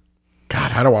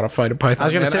 God, I don't want to fight a python. I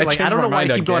was going to say, like, I don't know why I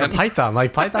keep going to python.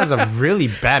 Like, python's a really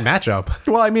bad matchup.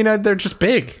 Well, I mean, they're just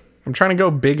big. I'm trying to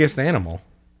go biggest animal.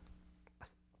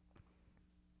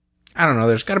 I don't know.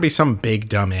 There's got to be some big,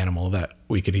 dumb animal that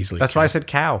we could easily That's kill. why I said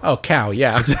cow. Oh, cow,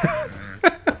 yeah.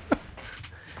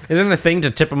 Isn't it a thing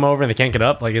to tip them over and they can't get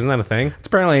up? Like, isn't that a thing?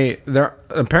 They're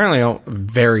apparently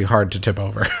very hard to tip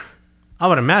over. I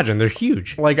would imagine. They're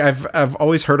huge. Like, I've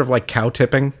always heard of, like, cow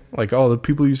tipping. Like, oh, the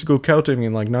people used to go cow tipping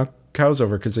and, like, knock cows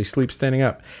over because they sleep standing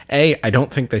up. I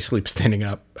don't think they sleep standing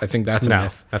up. I think that's a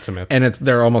myth. That's a myth. And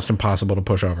they're almost impossible to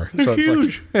push over. They're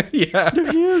huge. It's like, yeah.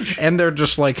 They're huge. And they're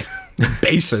just, like,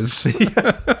 bases.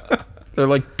 They're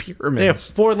like pyramids. They have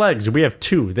 4 legs. We have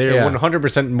 2. They are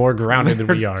 100% more grounded than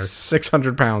we are.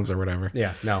 600 pounds or whatever.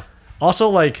 Yeah, no. Also,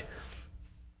 like,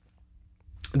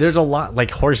 there's a lot,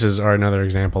 like, horses are another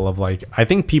example of, like, I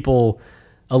think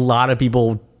a lot of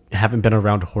people haven't been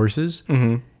around horses.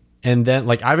 Mm-hmm. And then,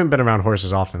 like, I haven't been around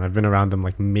horses often. I've been around them,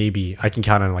 like, maybe, I can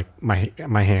count on, like,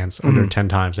 my hands under 10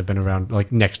 times I've been around,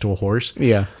 like, next to a horse.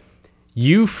 Yeah.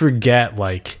 You forget,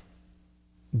 like,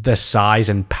 the size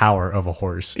and power of a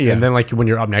horse. Yeah. And then, like, when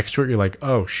you're up next to it, you're like,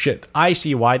 oh, shit, I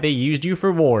see why they used you for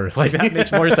war. Like, that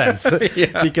makes more sense.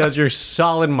 Yeah. Because you're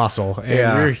solid muscle, and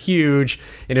you're huge,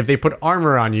 and if they put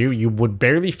armor on you, you would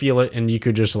barely feel it, and you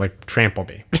could just, like, trample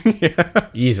me.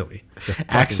 Easily.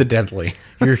 Accidentally.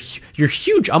 You're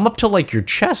huge. I'm up to, like, your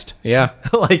chest. Yeah.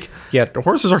 Like, Yeah,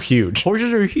 horses are huge.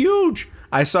 horses are huge.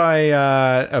 I saw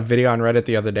a video on Reddit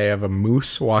the other day of a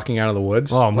moose walking out of the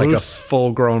woods. Oh, like moose. a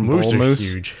full-grown bull are moose.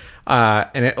 huge.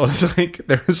 And it was like,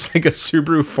 there was like a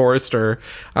Subaru Forester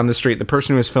on the street. The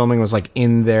person who was filming was like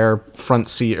in their front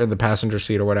seat or the passenger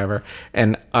seat or whatever.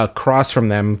 And across from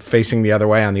them, facing the other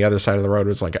way on the other side of the road,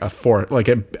 was like an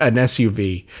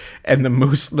SUV. And the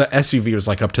SUV was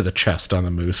like up to the chest on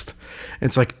the moose.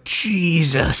 It's like,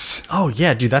 Jesus. Oh,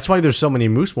 yeah, dude. That's why there's so many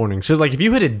moose warnings. Because, like, if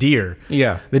you hit a deer,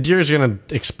 Yeah. the deer is going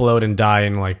to explode and die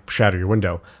and, like, shatter your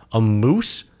window. A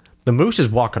moose, the moose is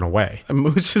walking away. A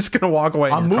moose is going to walk away.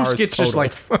 A moose gets just,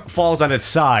 like, falls on its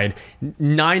side.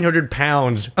 900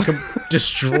 pounds,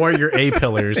 destroy your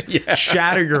A-pillars,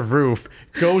 shatter your roof,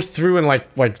 goes through and,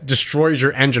 like destroys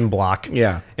your engine block.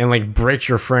 Yeah. And, like, breaks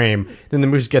your frame. Then the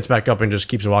moose gets back up and just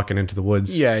keeps walking into the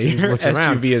woods. Yeah, He just your looks SUV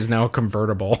around. is now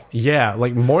convertible. Yeah,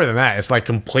 like, more than that. It's, like,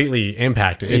 completely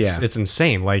impacted. It's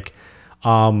insane. Like,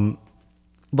 there's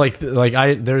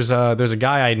a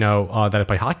guy I know that I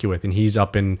play hockey with, and he's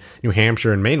up in New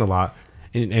Hampshire and Maine a lot,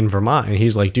 in Vermont, and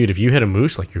he's like, dude, if you hit a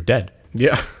moose, like, you're dead.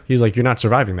 Yeah. He's like, you're not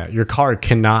surviving that. Your car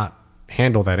cannot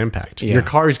handle that impact. Yeah. Your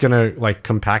car is gonna, like,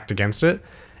 compact against it,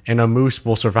 and a moose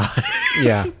will survive.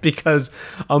 Yeah. Because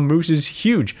a moose is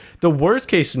huge. The worst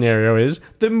case scenario is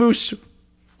the moose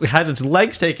has its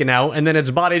legs taken out, and then its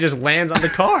body just lands on the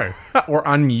car. Or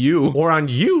on you. Or on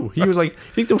you. He was like,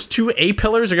 you think those 2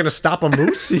 A-pillars are going to stop a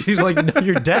moose? He's like, no,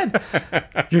 you're dead.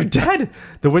 You're dead.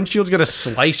 The windshield's going to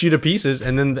slice you to pieces,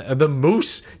 and then the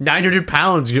moose, 900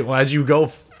 pounds, as you go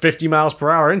 50 miles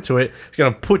per hour into it, is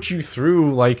going to put you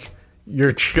through, like,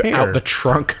 your chair. Out the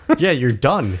trunk. Yeah, you're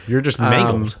done. You're just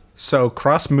mangled. So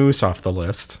cross moose off the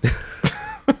list.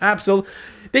 Absolutely.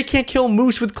 They can't kill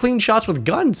moose with clean shots with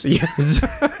guns.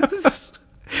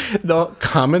 The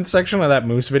comment section of that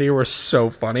moose video were so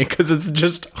funny because it's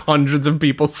just hundreds of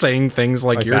people saying things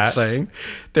like you're that. saying.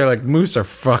 They're like, moose are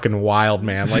fucking wild,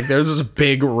 man. Like, there's this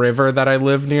big river that I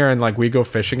live near, and like we go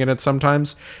fishing in it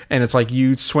sometimes, and it's like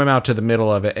you swim out to the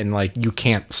middle of it, and like you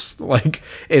can't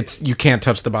you can't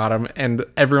touch the bottom. And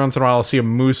every once in a while, I'll see a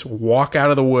moose walk out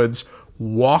of the woods,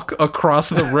 walk across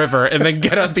the river, and then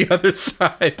get out the other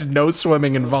side. No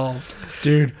swimming involved.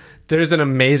 Dude, there's an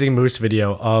amazing moose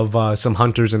video of some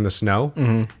hunters in the snow,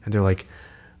 and they're like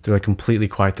completely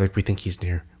quiet. They're like, we think he's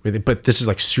near, but this is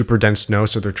like super dense snow,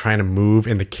 so they're trying to move,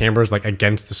 and the camera's like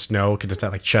against the snow because it's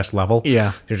at like chest level.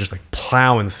 Yeah, they're just like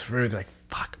plowing through. They're like,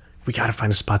 fuck, we gotta find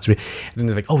a spot to be. And then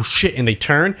they're like, oh shit, and they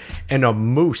turn, and a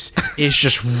moose is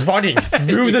just running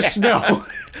through the snow.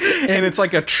 And it's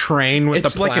like a train with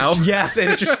It's the plow. yes, and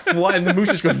it's just flying. And the moose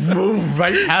just goes boom,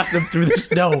 right past them through the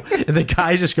snow, and the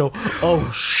guys just go, "Oh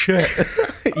shit!"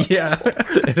 Yeah,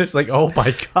 And it's like, "Oh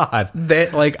my god!"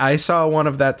 that like I saw one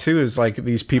of that too. Is like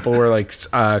these people were like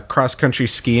cross country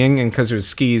skiing, and because it was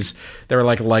skis, they were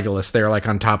like Legolas. They were like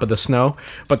on top of the snow,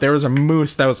 but there was a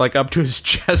moose that was like up to his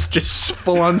chest, just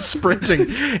full on sprinting,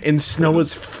 and snow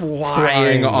was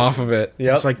flying off of it.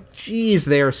 Yep. It's like, geez,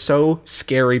 they are so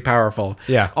scary powerful.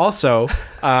 Yeah. Also,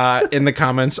 in the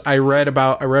comments, I read a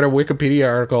Wikipedia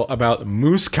article about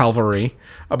moose cavalry,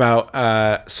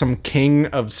 about some king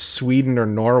of Sweden or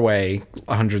Norway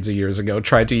hundreds of years ago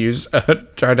tried to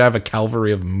have a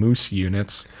cavalry of moose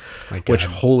units. Which,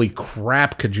 holy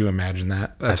crap, could you imagine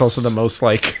that? That's also the most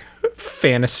like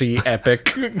fantasy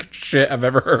epic shit I've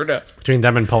ever heard of. Between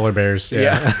them and polar bears,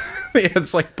 Yeah.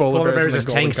 It's like polar bears is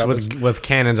and the tanks golden compass. with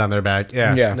cannons on their back.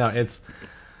 Yeah, Yeah. No, it's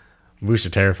moose are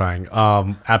terrifying.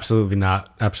 Absolutely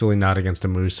not against a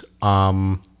moose.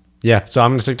 Yeah. So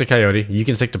I'm gonna stick to coyote. You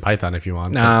can stick to python if you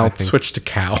want. No, I'll switch to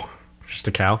cow. Just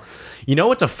a cow. You know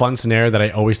what's a fun scenario that I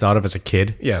always thought of as a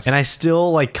kid? Yes. And I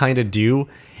still like kind of do.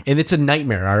 And it's a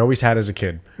nightmare I always had as a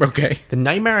kid. Okay. The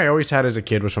nightmare I always had as a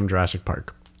kid was from Jurassic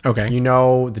Park. Okay. You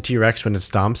know the T-Rex when it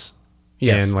stomps?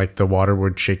 Yes. And like the water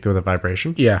would shake through the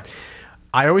vibration? Yeah.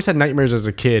 I always had nightmares as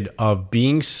a kid of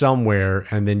being somewhere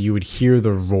and then you would hear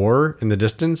the roar in the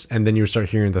distance and then you would start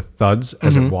hearing the thuds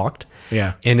as it walked.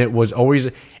 Yeah. And it was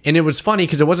funny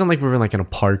because it wasn't like we were like in a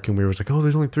park and we were like, oh,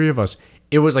 there's only 3 of us.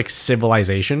 It was like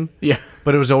civilization. Yeah.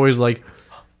 But it was always like,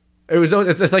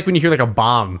 it's like when you hear like a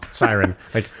bomb siren,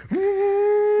 like,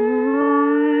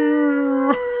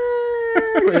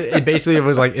 it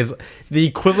was like, it's the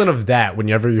equivalent of that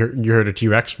whenever you heard a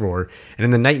T-Rex roar. And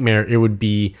in the nightmare, it would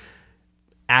be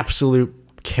absolute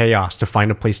chaos to find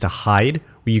a place to hide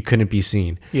where you couldn't be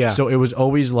seen. Yeah. So it was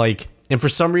always like, and for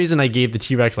some reason I gave the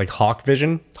T-Rex like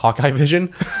Hawkeye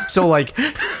vision. So like,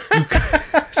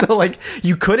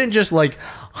 you couldn't just like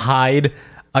hide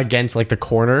against like the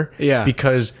corner. Yeah.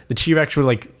 Because the T-Rex would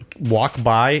like walk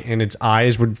by and its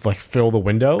eyes would like fill the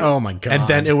window. Oh my God. And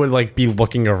then it would like be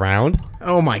looking around.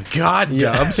 Oh my God,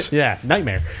 Dubs. Yeah,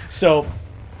 nightmare. So,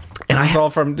 And it's all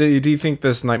from. Do you think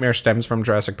this nightmare stems from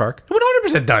Jurassic Park?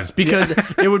 100% does, because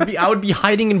I would be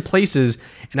hiding in places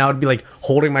and I would be like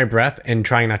holding my breath and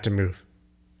trying not to move.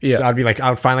 Yeah. So I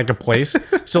would find like a place.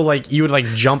 So like you would like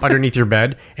jump underneath your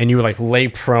bed and you would like lay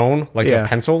prone like Yeah. a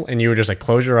pencil and you would just like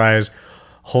close your eyes,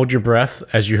 hold your breath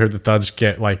as you heard the thuds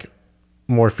get like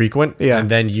more frequent. Yeah. And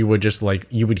then you would just like,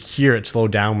 you would hear it slow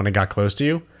down when it got close to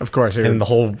you. Of course. And the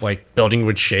whole like building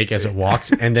would shake as it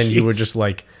walked. And then you would just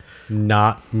like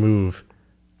not move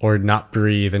or not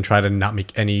breathe and try to not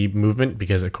make any movement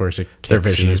because of course Their can't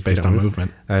vision see is if you based don't on move.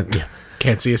 movement. Yeah.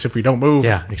 Can't see us if we don't move.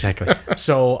 Yeah, exactly.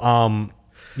 So,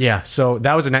 yeah, so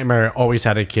that was a nightmare I always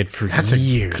had as a kid for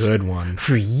years. Good one.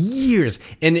 For years.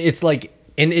 And it's like,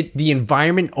 the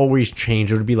environment always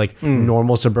changed. It would be like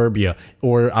normal suburbia,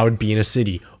 or I would be in a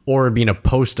city, or be in a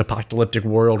post-apocalyptic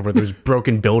world where there's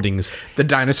broken buildings. The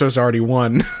dinosaurs already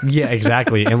won. Yeah,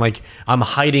 exactly. And like I'm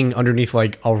hiding underneath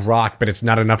like a rock, but it's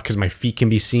not enough because my feet can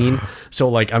be seen. So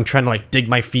like I'm trying to like dig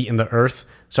my feet in the earth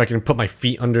so I can put my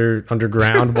feet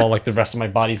underground while like the rest of my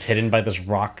body's hidden by this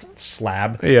rock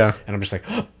slab. Yeah. And I'm just like,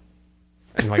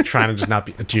 and like trying to just not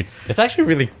be. Dude, it's actually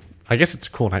really. I guess it's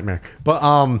a cool nightmare. But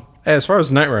As far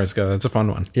as nightmares go, that's a fun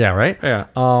one. yeah, right. Yeah.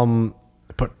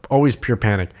 But always pure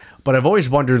panic. But I've always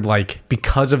wondered, like,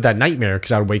 because of that nightmare,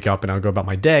 because I would wake up and I would go about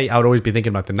my day, I would always be thinking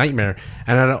about the nightmare,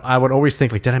 and I would always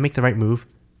think, like, did I make the right move?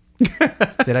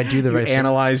 Did I do the right thing?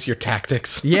 Analyze your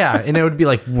tactics. Yeah, and it would be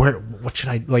like, what should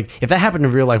I, like, if that happened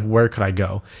in real life, where could I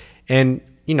go? And,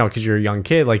 you know, because you're a young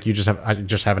kid, like I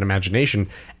just have an imagination.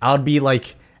 I would be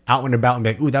like out and about and be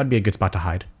like, ooh, that would be a good spot to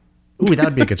hide. Ooh, that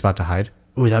would be a good spot to hide.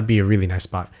 Ooh, that would be a really nice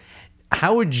spot.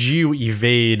 How would you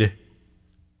evade?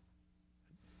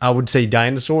 I would say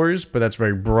dinosaurs, but that's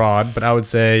very broad. But I would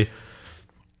say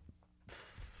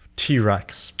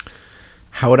T-Rex.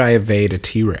 How would I evade a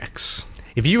T-Rex?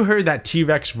 If you heard that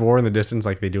T-Rex roar in the distance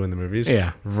like they do in the movies,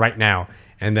 Yeah. right now,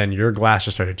 and then your glass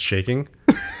just started shaking,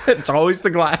 It's always the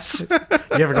glass. you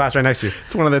have a glass right next to you.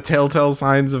 It's one of the telltale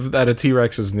signs of that a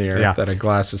T-Rex is near, Yeah. that a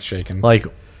glass is shaking. Like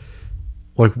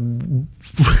what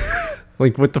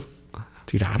the,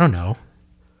 Dude, I don't know.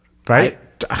 right?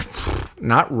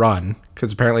 Not run,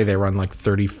 because apparently they run like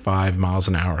 35 miles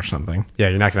an hour or something. Yeah,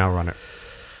 you're not going to outrun it.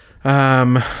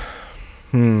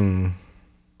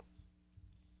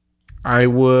 I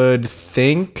would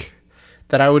think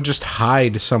that I would just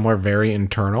hide somewhere very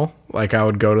internal. Like I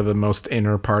would go to the most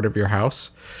inner part of your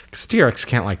house. Because T-Rex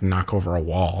can't like knock over a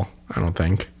wall, I don't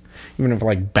think. Even if it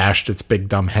like bashed its big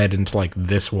dumb head into like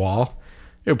this wall,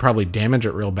 it would probably damage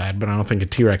it real bad, but I don't think a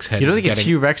T-Rex head You don't is think a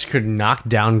T-Rex could knock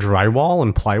down drywall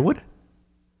and plywood?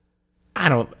 I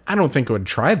don't think it would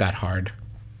try that hard.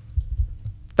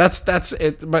 That's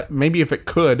it. But maybe if it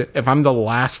could, if I'm the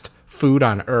last food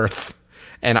on Earth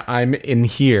and I'm in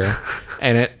here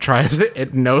and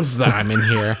it knows that I'm in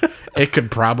here, it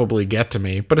could probably get to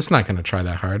me, but it's not going to try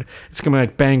that hard. It's going to be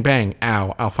like bang, bang,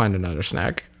 ow, I'll find another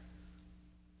snack.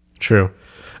 True.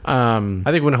 I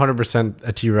think 100%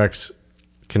 a T-Rex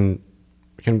can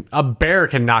a bear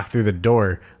can knock through the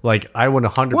door. Like I would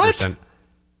 100%. What?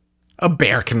 A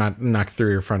bear cannot knock through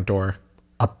your front door.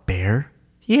 A bear?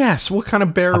 Yes. What kind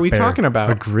of bear are we Bear. talking about?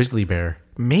 A grizzly bear.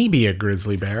 Maybe a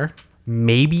grizzly bear.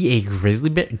 Maybe a grizzly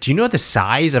bear. Do you know the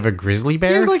size of a grizzly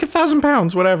bear? Yeah, like 1,000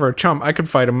 pounds, whatever. Chump, I could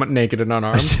fight him naked and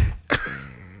unarmed.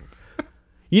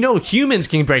 You know, humans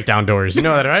can break down doors. You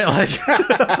know that, right? Like,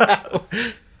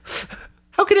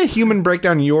 How can a human break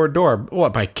down your door?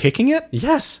 What, by kicking it?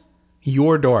 yes,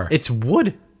 Your door. it's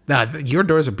wood. Nah, your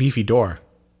door is a beefy door.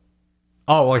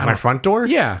 Oh, like my front door?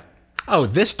 Yeah. Oh,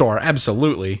 this door,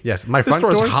 absolutely. Yes, my This front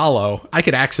door's door. hollow. I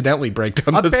could accidentally break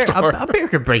down this door. A bear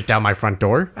could break down my front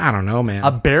door. I don't know, man.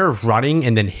 A bear running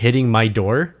and then hitting my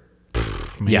door.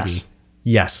 Maybe. Yes,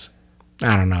 yes.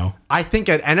 I don't know. I think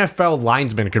an NFL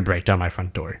lineman could break down my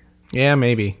front door. Yeah,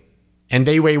 maybe. And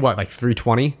they weigh what, like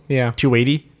 320? Yeah.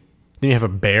 280? Then you have a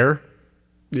bear,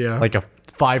 Yeah. like a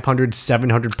 500,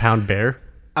 700 pound bear.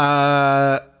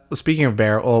 Speaking of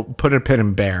bear, well, put a pin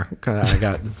in bear. 'Cause I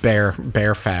got bear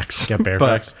facts. Got bear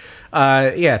But,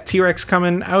 facts? Yeah, T-Rex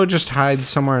coming. I would just hide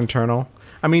somewhere internal.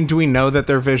 I mean, do we know that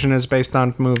their vision is based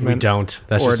on movement? We don't.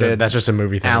 That's Or that's just a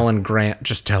movie thing. Alan Grant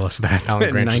just tell us that Alan in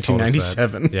Grant just told us that.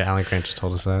 1997. Yeah, Alan Grant just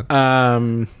told us that.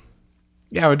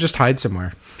 Yeah, I would just hide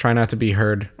somewhere. Try not to be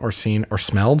heard or seen or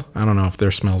smelled. I don't know if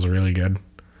their smell's really good.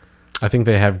 I think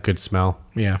they have good smell.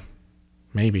 Yeah,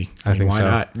 maybe. I mean, think why so.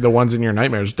 not? The ones in your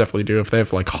nightmares definitely do if they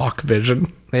have like hawk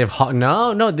vision. They have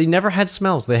no, they never had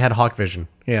smells. They had hawk vision.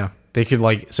 Yeah, They could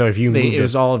like so if you moved it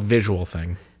was all a visual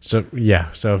thing. so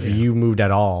if you moved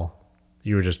at all,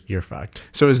 you're fucked.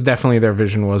 So it was definitely their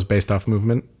vision was based off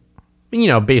movement. You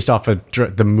know, based off of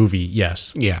the movie,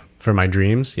 yes. Yeah, For my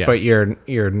dreams, yeah. but your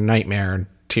nightmare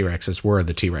T-Rexes were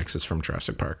the T-Rexes from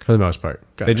Jurassic Park. For the most part,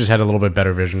 they just had a little bit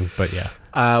better vision. But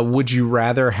yeah, Would you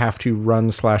rather have to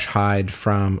run/hide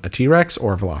from a T-Rex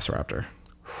or a Velociraptor?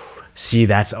 see,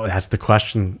 that's the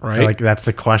question, Right? Like that's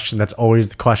the question. That's always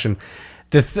the question.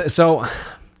 So,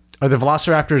 are the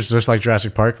Velociraptors just like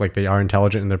Jurassic Park? Like they are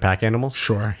intelligent and they're pack animals?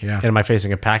 Sure. Yeah. And am I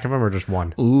facing a pack of them or just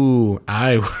one? Ooh,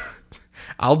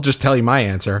 I'll just tell you my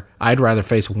answer. I'd rather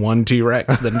face one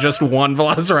T-Rex than just one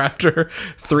Velociraptor.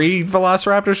 3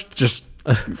 Velociraptors, just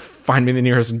find me the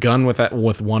nearest gun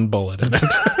with one bullet in it.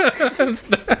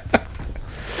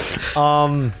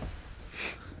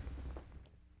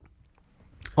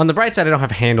 On the bright side, I don't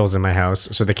have handles in my house,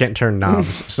 so they can't turn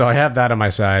knobs. So I have that on my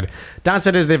side.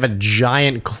 Downside is they have a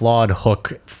giant clawed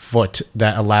hook foot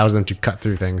that allows them to cut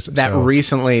through things. That so,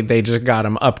 recently they just got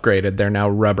them upgraded. They're now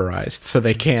rubberized, so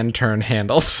they can turn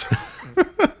handles.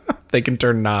 They can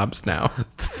turn knobs now.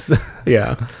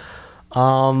 Yeah.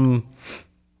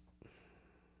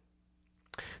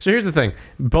 So here's the thing: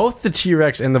 both the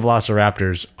T-Rex and the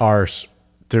Velociraptors are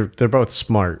they're both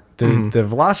smart. The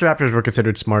Velociraptors were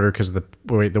considered smarter because of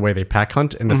the way they pack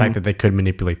hunt and the fact that they could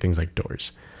manipulate things like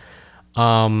doors.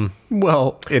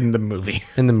 Well, in the movie.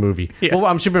 In the movie, well,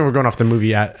 I'm assuming we're going off the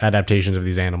movie adaptations of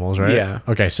these animals, right? Yeah.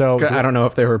 Okay, so I don't know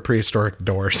if they were prehistoric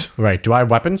doors. right, do I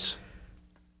have weapons?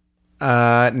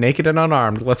 Naked and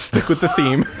unarmed. Let's stick with the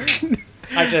theme.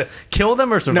 I have to kill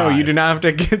them or survive? No, you do not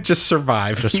have to just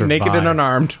survive. Just survive. Naked and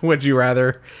unarmed, would you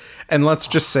rather? And let's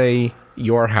just say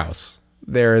your house.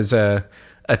 There is a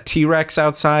T-Rex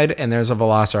outside and there's a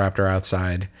Velociraptor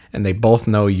outside. And they both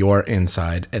know you're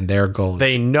inside. And their goal is...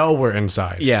 They know we're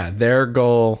inside. Yeah, their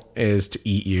goal is to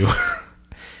eat you.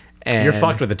 And You're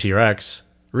fucked with a T-Rex.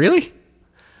 Really?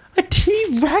 A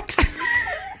T-Rex?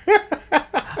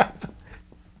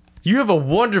 You have a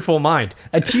wonderful mind.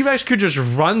 A T-Rex could just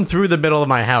run through the middle of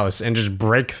my house and just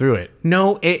break through it.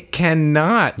 No, it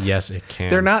cannot. Yes, it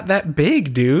can. They're not that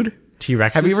big, dude.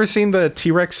 T-Rex. Have you ever seen the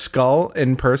T-Rex skull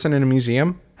in person in a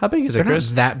museum? How big is it, They're Chris?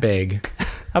 not that big.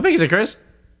 How big is it, Chris?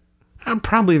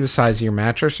 Probably the size of your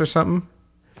mattress or something.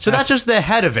 So that's just the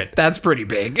head of it. That's pretty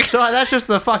big. So that's just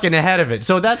the fucking head of it.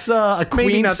 So that's a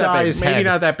Maybe queen not that big. size head. Maybe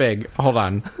not that big. Hold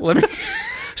on. Let me.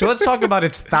 So let's talk about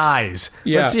its thighs.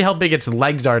 Yeah. Let's see how big its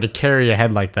legs are to carry a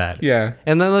head like that. Yeah.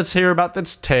 And then let's hear about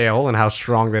its tail and how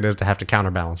strong that is to have to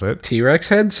counterbalance it. T-Rex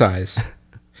head size.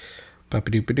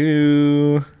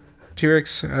 Ba-ba-doo-ba-doo.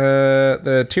 T-Rex.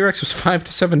 The T-Rex was 5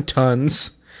 to 7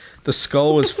 tons. The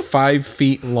skull was 5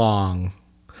 feet long.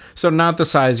 So not the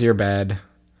size of your bed.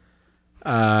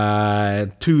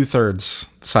 2/3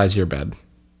 size of your bed.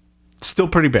 Still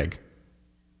pretty big.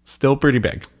 Still pretty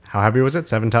big. How heavy was it?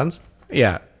 7 tons?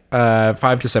 Yeah.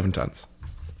 5 to 7 tons.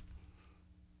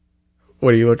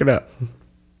 What are you looking up?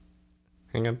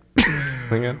 Hang on.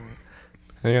 Hang on.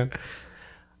 Hang on.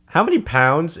 How many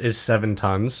pounds is 7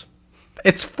 tons?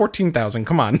 It's 14,000.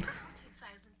 Come on.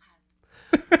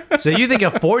 So you think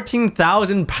a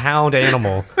 14,000 pound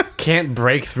animal can't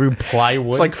break through plywood?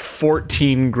 It's like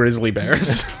 14 grizzly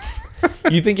bears.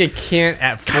 You think it can't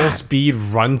at full speed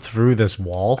run through this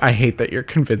wall? I hate that you're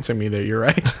convincing me that you're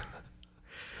right.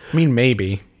 I mean,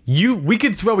 maybe. We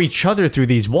could throw each other through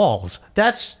these walls.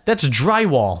 That's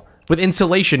drywall with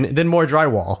insulation, then more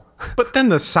drywall. But then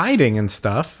the siding and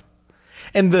stuff.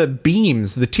 And the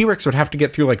beams, the T-Rex would have to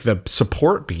get through like the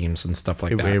support beams and stuff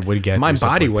like that. It would get My through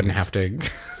body support wouldn't have to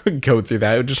go through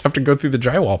that. It would just have to go through the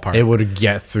drywall part. It would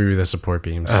get through the support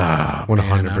beams. 100%.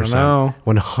 man, I don't know.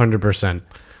 100%.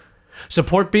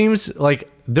 Support beams, like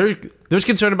there's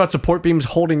concern about support beams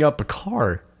holding up a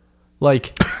car.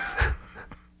 Like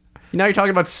now you're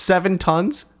talking about 7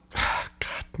 tons?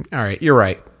 All right, you're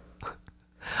right.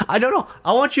 I don't know.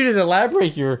 I want you to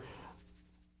elaborate your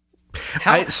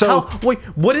wait,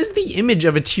 what is the image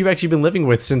of a T-Rex you've been living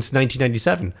with since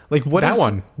 1997? Like what That is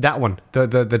one. That one.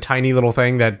 The tiny little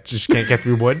thing that just can't get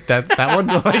through wood. That one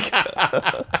like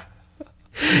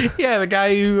Yeah, the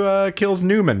guy who kills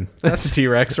Newman. That's a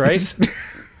T-Rex, right?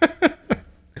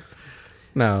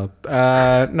 No,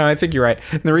 I think you're right.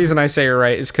 And the reason I say you're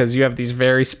right is because you have these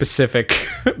very specific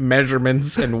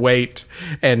measurements and weight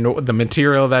and the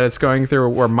material that it's going through.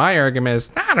 Where my argument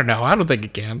is, I don't know. I don't think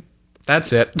it can.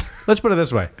 That's it. let's put it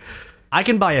this way. I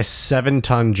can buy a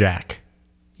 7-ton jack.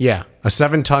 Yeah, A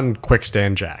 7-ton quick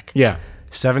stand jack. yeah.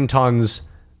 7 tons,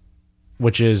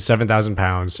 which is 7,000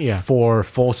 pounds. Yeah. For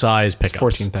full size pickups.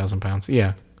 14,000 pounds.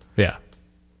 Yeah. Yeah.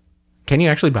 Can you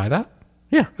actually buy that?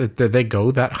 Yeah. Did they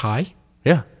go that high?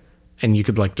 Yeah. And you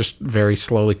could like just very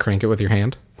slowly crank it with your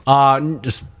hand?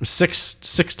 Just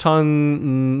 6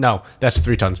 ton. No, that's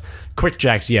 3 tons. Quick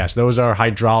jacks, yes, those are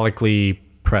hydraulically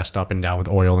pressed up and down with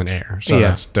oil and air, so Yeah.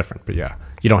 that's different. But yeah,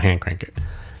 you don't hand crank it.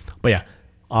 But yeah,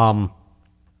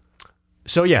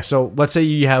 so let's say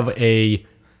you have a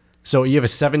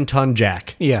 7-ton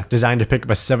jack, Yeah. designed to pick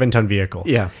up a 7-ton vehicle.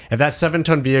 Yeah. If that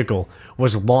 7-ton vehicle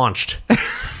was launched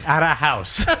at a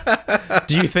house,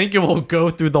 do you think it will go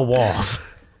through the walls?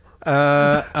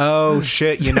 Oh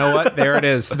shit, you know what? There it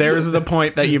is. There's the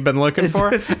point that you've been looking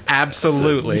for.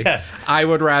 Absolutely. Yes. I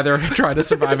would rather try to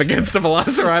survive against a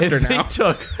velociraptor If they now.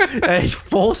 took a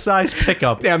full-size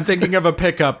pickup, Yeah, I'm thinking of a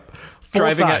pickup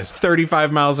driving at size.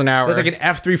 35 miles an hour. it's like an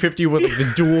F-350 with like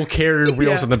the dual carrier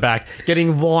wheels Yeah. in the back,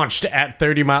 getting launched at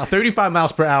 35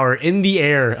 miles per hour in the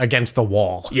air against the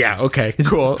wall. Yeah, okay.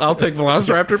 Cool. I'll take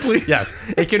velociraptor, please. Yes,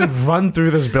 it can run through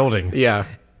this building. Yeah.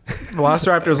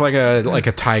 Velociraptor is like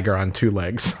a tiger on 2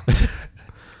 legs.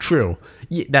 True.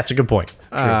 Yeah, that's a good point.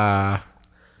 Wow.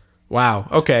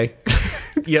 Okay.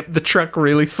 Yep, the truck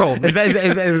really sold me. Is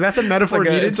that the metaphor Like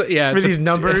a- needed it's a- yeah, for it's these a,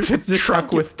 numbers? It's a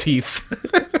truck with teeth.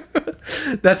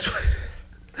 That's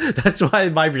why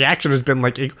my reaction has been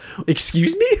like,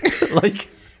 excuse me? Like,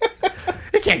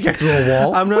 it can't get through a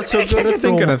wall. I'm not so It can't good get at through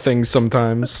a thinking wall. of things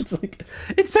sometimes. It's like,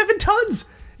 it's 7 tons.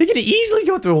 It could easily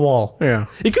go through a wall. Yeah.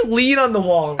 It could lean on the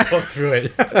wall and go through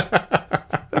it.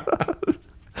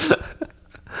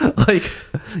 Like,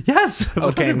 yes.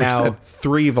 Okay, 100%. now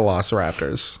 3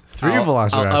 velociraptors. 3 I'll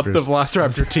up velociraptors. the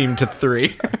velociraptor team to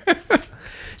 3.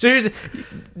 So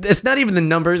it's not even the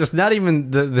numbers. It's not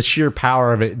even the sheer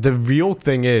power of it. The real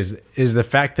thing is the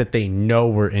fact that they know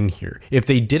we're in here. If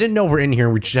they didn't know we're in here,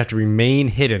 we just have to remain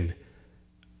hidden.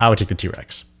 I would take the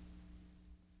T-Rex.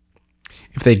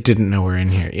 If they didn't know we're in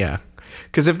here, yeah.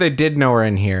 Because if they did know we're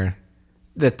in here,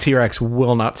 the T-Rex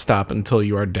will not stop until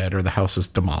you are dead or the house is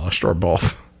demolished or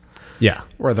both. Yeah.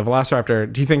 Or the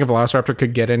Velociraptor. Do you think a Velociraptor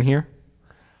could get in here?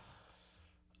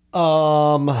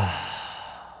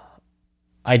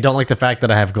 I don't like the fact that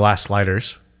I have glass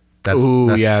sliders. That's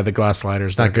the glass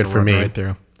sliders. not good for me. Right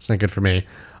through. It's not good for me.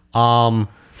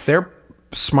 They're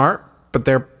smart, but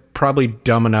they're probably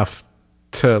dumb enough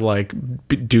to like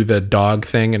do the dog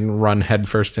thing and run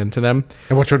headfirst into them.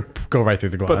 And which would go right through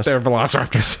the glass. But they're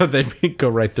Velociraptors, so they'd go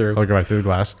right through. I'll go right through the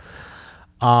glass.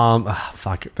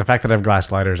 Fuck. The fact that I have glass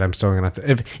sliders, I'm still gonna.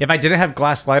 If I didn't have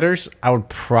glass sliders, I would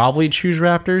probably choose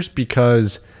Raptors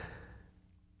because.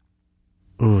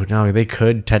 Ooh, no, they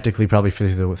could technically probably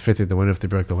fit through the window if they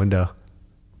broke the window.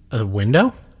 A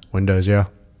window? Windows, yeah.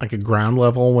 Like a ground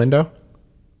level window?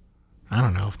 I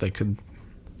don't know if they could.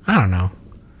 I don't know.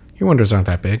 Your windows aren't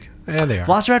that big. Yeah, they are.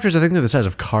 Velociraptors, I think they're the size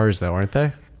of cars, though, aren't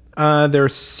they? They're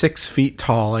 6 feet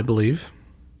tall, I believe.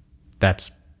 That's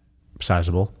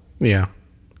sizable. Yeah.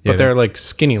 But they're like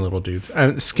skinny little dudes.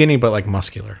 Skinny, but like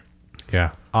muscular.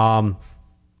 Yeah.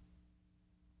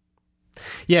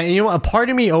 Yeah, and you know what? A part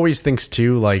of me always thinks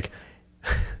too, like,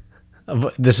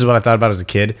 this is what I thought about as a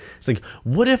kid. It's like,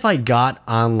 what if I got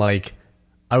on, like,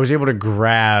 I was able to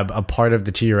grab a part of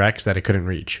the T-Rex that it couldn't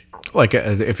reach? Like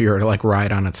if you were to like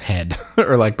ride on its head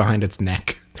or like behind its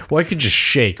neck. Well, I could just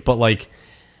shake, but like,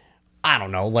 I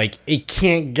don't know, like it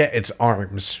can't get its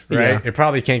arms, right? Yeah. It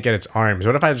probably can't get its arms.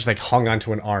 What if I just like hung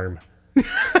onto an arm?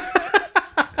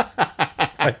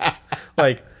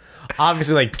 like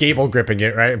obviously like Gable gripping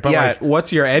it, right? But yeah, like,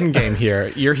 what's your end game here?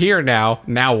 You're here now.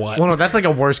 Now what? well, no, that's like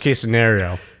a worst case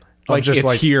scenario. Like just it's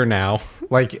like here now.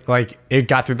 like it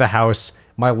got through the house.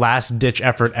 My last ditch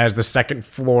effort as the second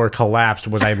floor collapsed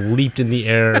was I leaped in the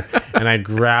air and I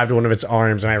grabbed one of its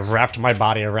arms and I wrapped my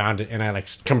body around it and I like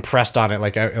compressed on it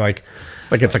like Like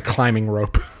it's a climbing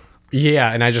rope.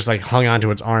 yeah, and I just like hung onto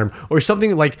its arm or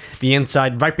something like the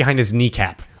inside right behind its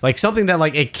kneecap. Like something that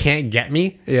like it can't get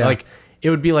me. Yeah. Like it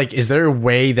would be like, is there a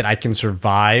way that I can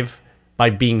survive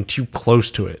by being too close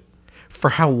to it? For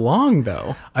how long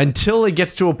though? Until it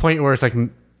gets to a point where it's like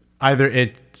either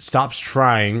it stops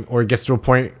trying or it gets to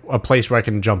a place where I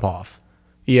can jump off.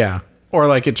 Yeah. Or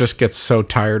like it just gets so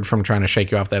tired from trying to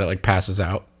shake you off that it like passes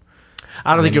out.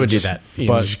 I don't think it would do that. You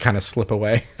But just kind of slip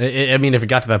away. I mean, if it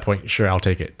got to that point, sure, I'll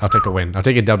take it. I'll take a win. I'll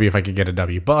take a W if I could get a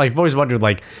W. But like, I've always wondered,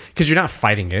 like, because you're not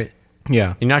fighting it.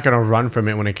 Yeah. You're not going to run from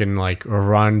it when it can like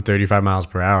run 35 miles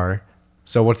per hour.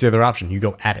 So what's the other option? You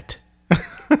go at it.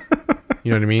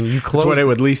 You know what I mean? You close. That's what I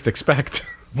would least expect.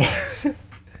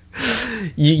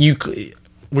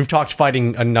 We've talked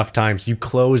fighting enough times. You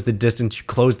close the distance, you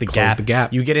close the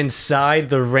gap. You get inside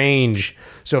the range.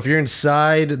 So if you're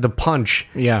inside the punch,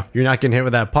 Yeah. you're not getting hit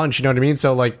with that punch. You know what I mean?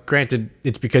 So like, granted,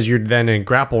 it's because you're then in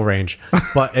grapple range.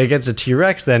 But against a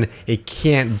T-Rex, then it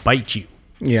can't bite you.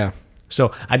 Yeah.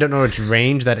 So I don't know its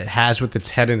range that it has with its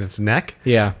head and its neck.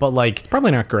 Yeah. But like,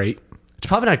 Probably not great. it's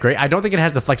probably not great. I don't think it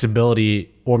has the flexibility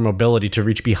or mobility to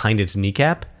reach behind its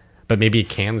kneecap. But maybe it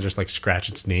can just like scratch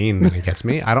its knee and then it gets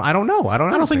me. I don't know. I I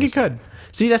don't think it could.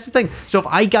 See, that's the thing. So if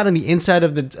I got on the inside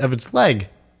of its leg,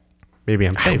 maybe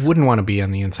I'm I safe. wouldn't want to be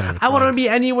on the inside of its I want to leg. be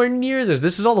anywhere near this.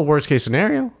 This is all the worst case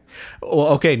scenario. Well,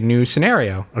 okay, new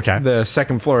scenario. Okay. The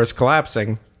second floor is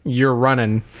collapsing. You're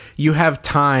running. You have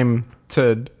time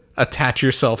to attach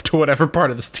yourself to whatever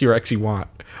part of this T-Rex you want.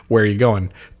 Where are you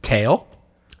going? Tail?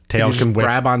 Tail You just can whip.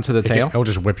 grab onto the tail? It'll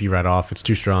just whip you right off. It's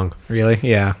too strong. Really?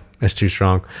 Yeah. It's too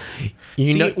strong.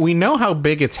 See, we know how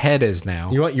big its head is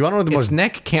now. You want to know the Its most?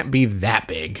 neck can't be that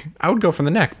big. I would go for the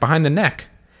neck, behind the neck.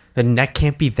 The neck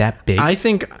can't be that big. I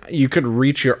think you could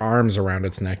reach your arms around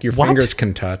its neck. Your What? fingers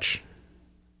can touch.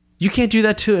 You can't do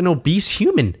that to an obese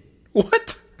human.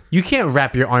 What? You can't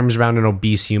wrap your arms around an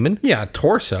obese human. Yeah,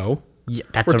 torso. Yeah,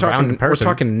 that's a round person.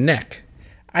 We're talking neck.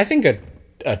 I think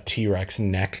a T-Rex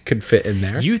neck could fit in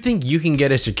there. You think you can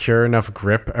get a secure enough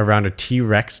grip around a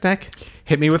T-Rex neck?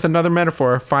 Hit me with another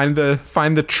metaphor. Find the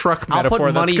truck I'll metaphor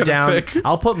put money that's down. gonna fit.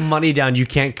 I'll put money down. You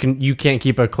can't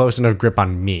keep a close enough grip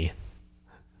on me.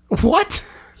 What?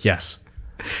 Yes.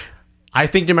 I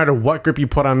think no matter what grip you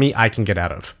put on me, I can get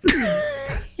out of.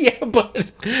 Yeah,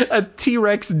 but a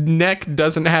T-Rex neck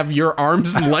doesn't have your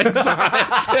arms and legs on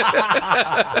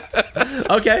it.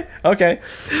 Okay.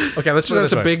 Let's put it That's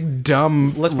this a way. big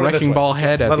dumb Let's put it this wrecking way. ball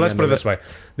head. Let's put it this way.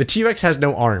 The T-Rex has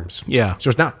no arms. Yeah. So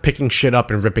it's not picking shit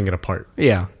up and ripping it apart.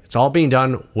 Yeah. It's all being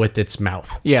done with its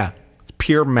mouth. Yeah. It's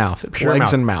pure mouth. It's Pure legs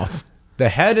mouth. and mouth. The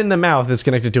head and the mouth is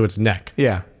connected to its neck.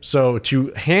 Yeah. So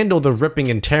to handle the ripping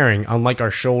and tearing, unlike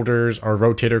our shoulders, our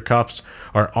rotator cuffs,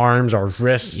 our arms, our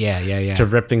wrists, Yeah. to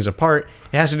rip things apart,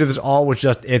 it has to do this all with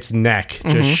just its neck,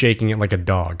 just shaking it like a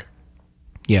dog.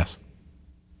 Yes.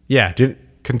 Yeah, dude.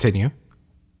 Continue.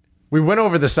 We went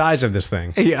over the size of this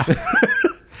thing. Yeah.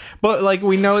 But like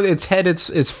we know its head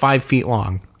is 5 feet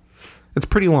long. It's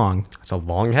pretty long. It's a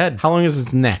long head. How long is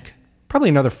its neck? Probably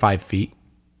another 5 feet.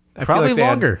 I Probably feel like they had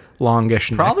longer.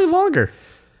 Longish necks. Probably longer.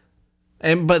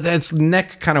 But its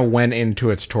neck kind of went into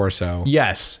its torso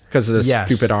Yes. because of the Yes.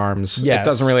 stupid arms. Yes. It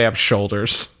doesn't really have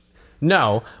shoulders.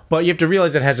 No, but you have to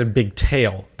realize it has a big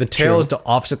tail. The tail is to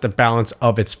offset the balance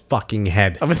of its fucking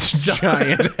head. Of its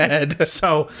giant head.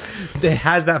 So it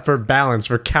has that for balance,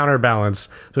 for counterbalance,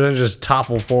 so it doesn't just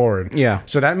topple forward. Yeah.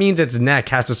 So that means its neck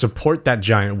has to support that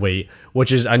giant weight,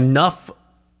 which is enough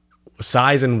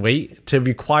size and weight to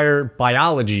require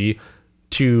biology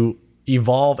to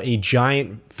evolve a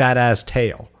giant fat ass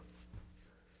tail.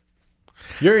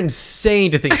 You're insane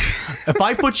to think. If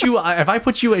I put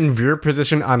you in your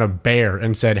position on a bear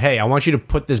and said, "Hey, I want you to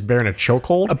put this bear in a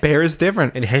chokehold A bear is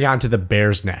different. and hang on to the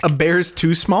bear's neck." A bear's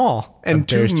too small and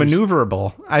too bear's too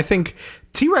maneuverable. I think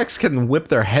T-Rex can whip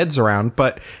their heads around,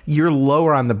 but you're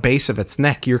lower on the base of its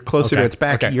neck. You're closer to its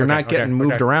back. You're not getting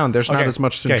moved around. There's not as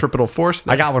much centripetal force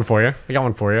there. I got one for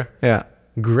you. Yeah.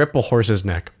 Grip a horse's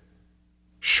neck.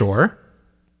 Sure.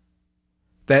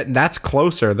 That's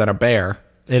closer than a bear.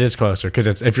 It is closer because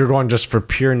it's if you're going just for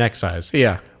pure neck size.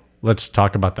 Yeah. Let's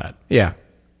talk about that. Yeah.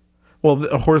 Well,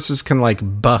 the horses can like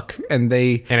buck and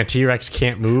they... And a T-Rex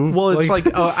can't move. Well, it's like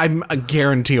I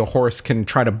guarantee a horse can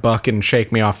try to buck and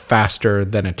shake me off faster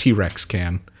than a T-Rex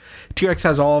can. T-Rex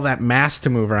has all that mass to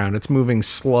move around. It's moving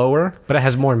slower. but it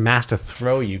has more mass to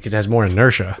throw you because it has more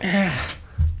inertia.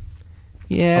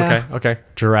 Yeah. Okay.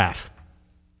 Giraffe.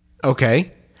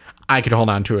 Okay. I could hold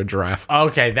on to a giraffe.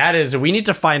 Okay, we need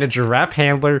to find a giraffe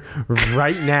handler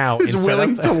right now. Who's and set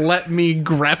willing up- to let me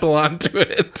grapple onto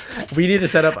it We need to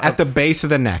set up at the base of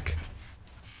the neck.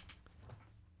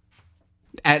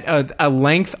 At a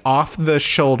length off the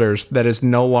shoulders that is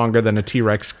no longer than a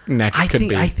T-Rex neck could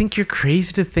be. I think you're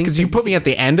crazy to think Because you put me at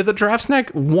the end of the giraffe's neck,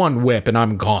 one whip and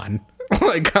I'm gone.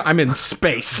 Like I'm in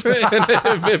space. And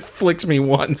if it flicks me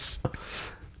once.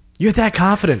 you're that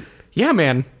confident. Yeah,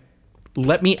 man.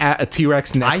 Let me at a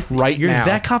T-Rex neck right You're now.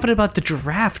 that confident about the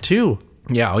giraffe too.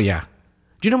 Yeah, oh yeah.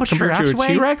 Do you know how much Compared giraffes to a weigh?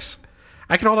 T-Rex,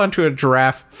 I can hold on to a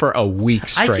giraffe for a week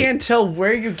straight. I can't tell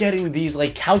where you're getting these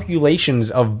like calculations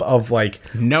of like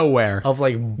Nowhere.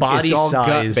 body it's all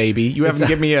size. gut, baby. You haven't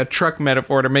given me a truck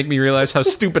metaphor to make me realize how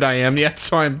stupid I am yet,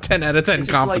 so I'm 10 out of 10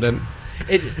 just like- confident.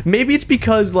 Maybe it's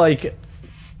because like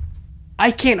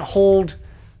I can't hold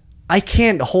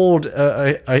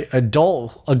a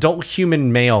adult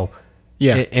human male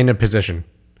Yeah. in a position.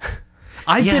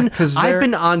 I've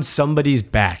been on somebody's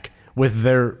back with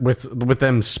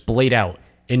them splayed out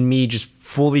and me just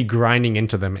fully grinding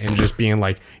into them and just being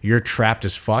like, you're trapped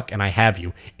as fuck and I have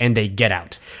you, and they get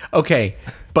out. Okay,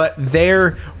 but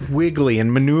they're wiggly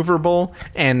and maneuverable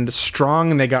and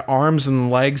strong, and they got arms and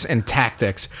legs and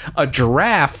tactics. A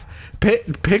giraffe,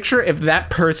 picture if that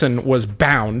person was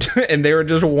bound and they were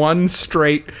just one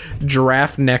straight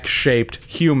giraffe neck shaped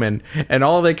human, and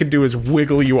all they could do is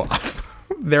wiggle you off.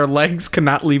 Their legs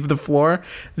cannot leave the floor.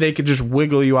 They could just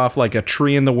wiggle you off like a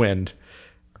tree in the wind.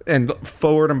 And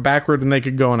forward and backward, and they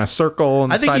could go in a circle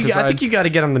and side to side. I think you got to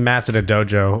get on the mats at a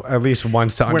dojo at least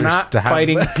once to We're not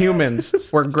fighting humans.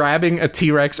 We're grabbing a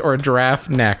T-Rex or a giraffe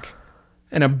neck.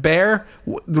 And a bear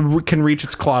can reach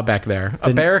its claw back there.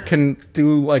 A bear can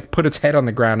put its head on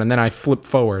the ground, and then I flip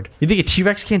forward. You think a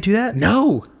T-Rex can't do that?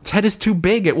 No, its head is too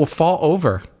big. It will fall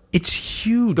over. It's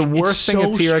huge. The worst thing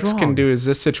a T-Rex can do is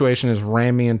this situation is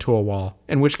ram me into a wall.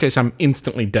 In which case, I'm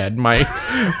instantly dead.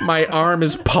 My arm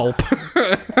is pulp.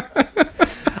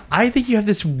 I think you have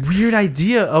this weird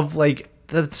idea of like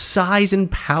the size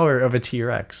and power of a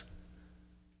T-Rex.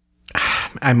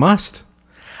 I must.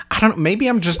 I don't know. Maybe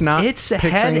I'm just not Its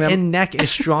picturing head them. and neck is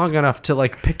strong enough to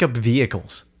like pick up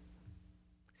vehicles.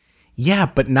 Yeah,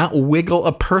 but not wiggle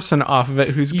a person off of it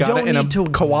who's got it in a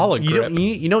koala grip.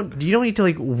 You don't need to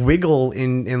like wiggle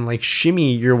and like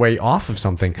shimmy your way off of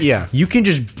something. Yeah. You can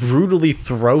just brutally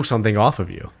throw something off of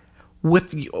you.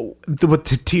 With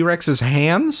the T-Rex's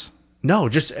hands? No,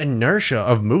 just inertia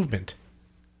of movement.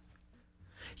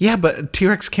 Yeah, but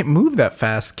T-Rex can't move that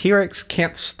fast. T-Rex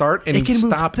can't start and It can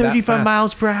move stop 35 that fast.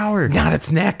 miles per hour. Not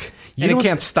its neck. And it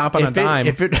can't stop on a dime.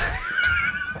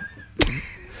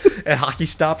 and hockey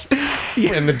stops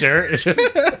in the dirt. It's just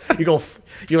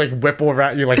you like whip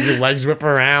around, you like your legs whip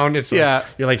around. It's like,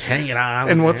 you're like hanging on.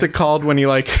 And what's it called when you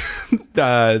like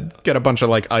get a bunch of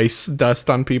like ice dust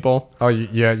on people? Oh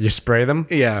yeah, you spray them.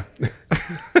 Yeah.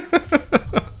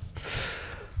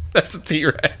 That's a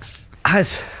T-Rex. I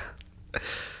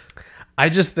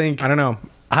just think I don't know.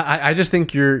 I just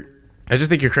think you're crazy. I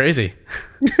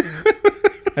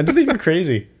just think you're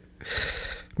crazy.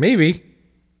 Maybe.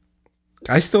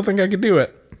 I still think I could do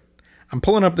it. I'm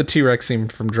pulling up the T-Rex scene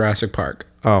from Jurassic Park.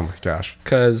 Oh my gosh.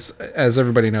 Because, as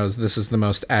everybody knows, this is the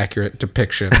most accurate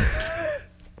depiction.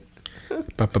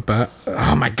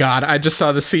 Oh my god, I just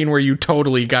saw the scene where you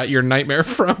totally got your nightmare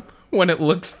from. When it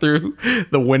looks through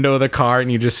the window of the car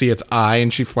and you just see its eye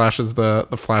and she flashes the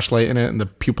flashlight in it and the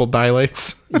pupil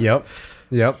dilates. Yep.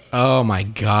 Oh my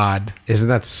god. Isn't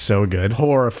that so good?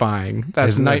 Horrifying.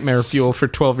 That's Isn't nightmare fuel for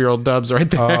 12-year-old dubs right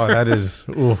there. Oh,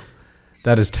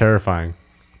 that is terrifying.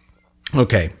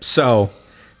 Okay, so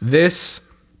this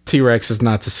T-Rex is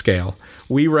not to scale.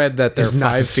 We read that they're It's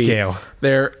not 5 to feet. scale.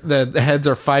 The heads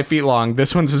are 5 feet long.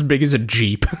 This one's as big as a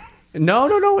Jeep.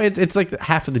 No. It's like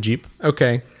half of the Jeep.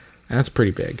 Okay, that's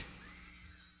pretty big.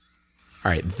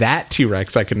 All right, that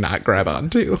T-Rex I could not grab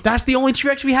onto. That's the only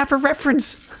T-Rex we have for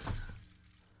reference.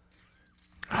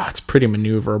 Oh, it's pretty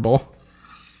maneuverable.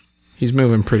 He's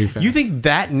moving pretty fast. You think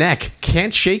that neck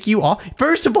can't shake you off?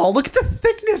 First of all, look at the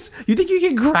thickness. You think you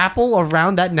can grapple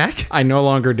around that neck? I no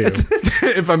longer do,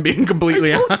 if I'm being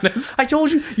completely honest. I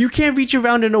told you, you can't reach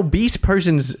around an obese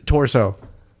person's torso.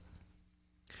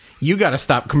 You got to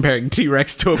stop comparing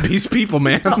T-Rex to obese people,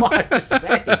 man. No, I'm just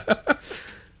saying.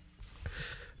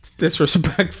 It's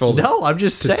disrespectful. No, I'm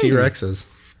just to saying. T-Rexes.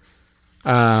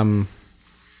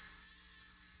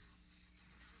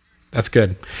 That's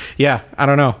good. Yeah, I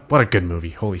don't know. What a good movie.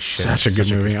 Holy shit. Such a good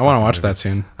movie. I want to watch that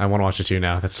soon. I want to watch it too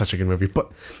now. That's such a good movie.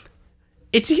 But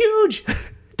it's huge.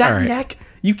 That All right. neck,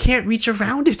 you can't reach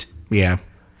around it. Yeah.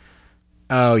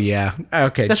 Oh, yeah.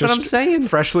 Okay. That's what I'm saying.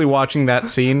 Freshly watching that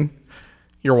scene,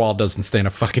 your wall doesn't stand a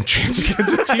fucking chance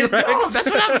against a T-Rex. No, that's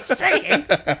what I'm saying.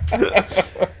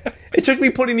 It took me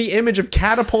putting the image of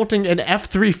catapulting an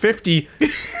F-350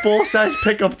 full-size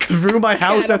pickup through my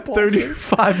house at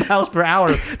 35 miles per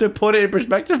hour to put it in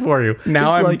perspective for you.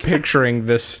 Now It's I'm picturing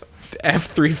this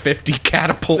F-350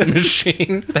 catapult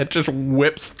machine that just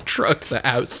whips trucks at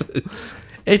houses.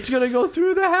 It's going to go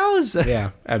through the house.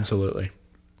 Yeah, absolutely.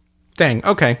 Dang,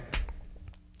 okay.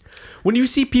 When you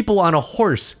see people on a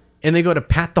horse and they go to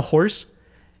pat the horse,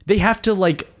 they have to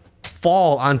like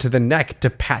fall onto the neck to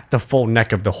pat the full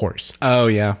neck of the horse. Oh,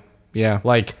 yeah. Yeah.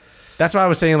 Like, that's why I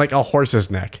was saying like a horse's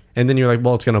neck. And then you're like,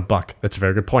 well, it's going to buck. That's a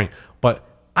very good point. But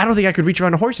I don't think I could reach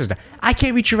around a horse's neck. I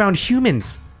can't reach around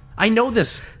humans. I know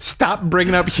this. Stop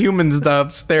bringing up humans,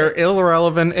 Dubs. They're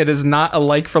irrelevant. It is not a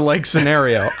like-for-like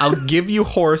scenario. I'll give you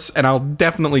horse, and I'll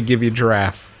definitely give you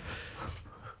giraffe.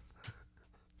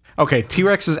 Okay,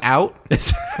 T-Rex is out.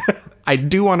 I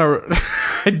do want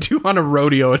to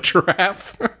rodeo a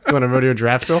giraffe. You want to rodeo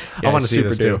giraffe still? Yeah, I want to see super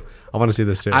this do. too. I want to see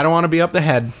this too. I don't want to be up the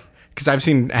head because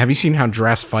have you seen how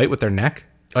giraffes fight with their neck?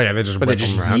 Oh yeah, they just But they whip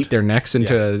just them around. yeet their necks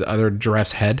into the other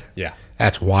giraffe's head. Yeah.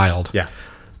 That's wild. Yeah.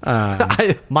 One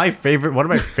of my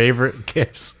favorite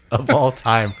gifs of all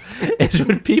time is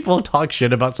when people talk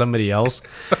shit about somebody else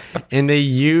and they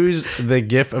use the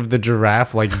gif of the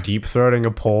giraffe like deep throating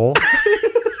a pole.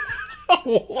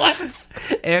 What?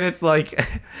 And it's like,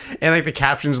 and like the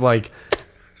caption's like,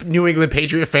 New England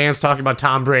Patriot fans talking about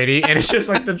Tom Brady, and it's just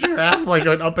like the giraffe like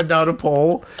going up and down a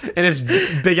pole, and its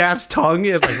big ass tongue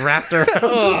is like wrapped around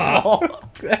the pole.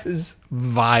 That is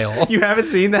vile. You haven't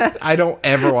seen that? I don't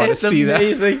ever want to It's see that.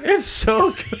 amazing. It's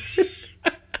so good.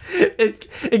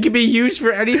 It can be used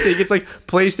for anything. It's like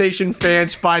PlayStation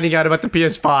fans finding out about the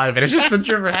PS5, and it's just the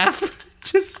giraffe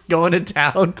just going to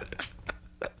town.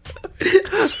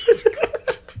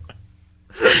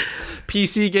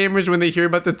 PC gamers, when they hear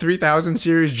about the 3000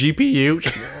 series GPU,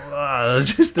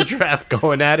 just the giraffe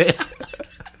going at it.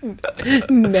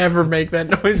 Never make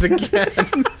that noise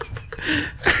again.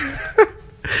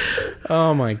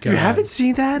 Oh my god. You haven't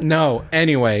seen that? No.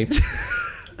 Anyway.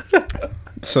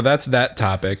 So that's that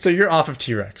topic. So you're off of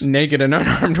T-Rex. Naked and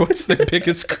unarmed, what's the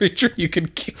biggest creature you can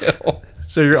kill?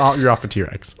 So you're off of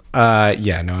T-Rex.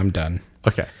 Yeah, no, I'm done.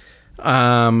 Okay.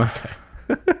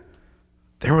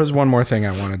 There was one more thing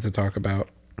I wanted to talk about.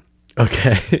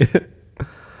 Okay.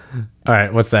 All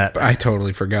right, what's that? I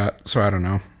totally forgot, so I don't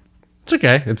know. It's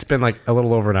okay. It's been like a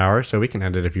little over an hour, so we can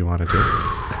end it if you wanted to.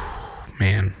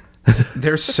 Man.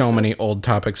 There's so many old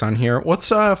topics on here. What's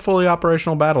fully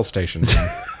operational battle stations?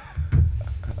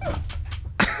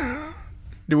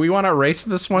 Do we want to erase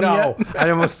this one No, yet? I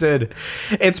almost did.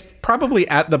 It's probably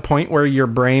at the point where your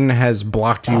brain has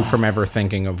blocked you from ever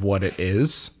thinking of what it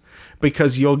is,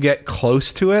 because you'll get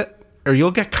close to it, or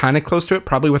you'll get kind of close to it,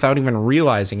 probably without even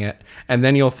realizing it. And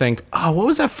then you'll think, oh, what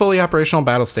was that fully operational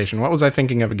battle station? What was I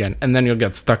thinking of again? And then you'll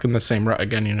get stuck in the same rut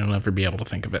again, and you'll never be able to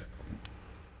think of it.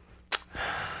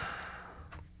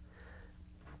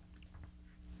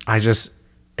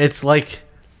 It's like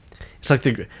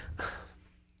the,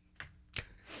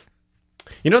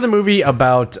 you know, the movie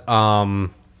about,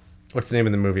 what's the name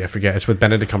of the movie? I forget. It's with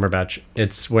Benedict Cumberbatch.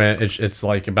 It's when it's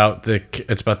like about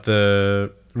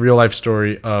the real life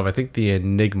story of, I think, the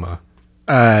Enigma.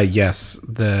 Yes,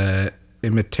 the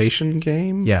Imitation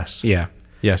Game. Yes. Yeah.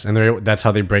 Yes, and that's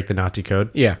how they break the Nazi code.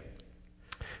 Yeah.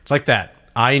 It's like that.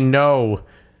 I know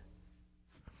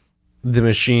the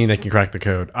machine that can crack the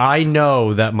code. I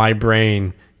know that my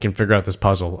brain can figure out this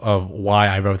puzzle of why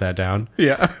I wrote that down.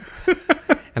 Yeah.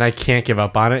 And I can't give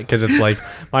up on it because it's like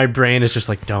my brain is just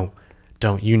like, don't,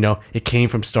 you know, it came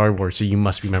from Star Wars, so you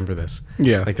must remember this.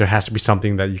 Yeah. Like there has to be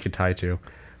something that you could tie to.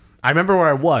 I remember where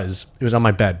I was. It was on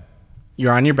my bed.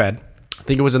 You're on your bed. I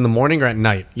think it was in the morning or at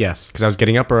night. Yes. Because I was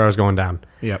getting up or I was going down.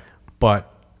 Yep.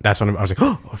 But that's when I was like,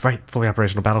 oh, right, fully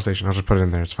operational battle station. I'll just put it in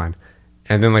there. It's fine.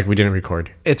 And then like we didn't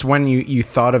record. It's when you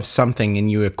thought of something and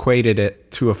you equated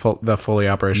it to the fully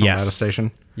operational Yes. battle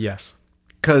station. Yes.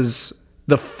 Because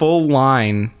the full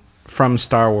line from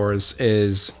Star Wars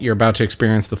is you're about to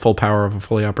experience the full power of a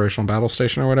fully operational battle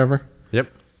station or whatever. Yep.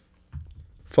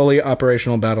 Fully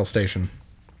operational battle station.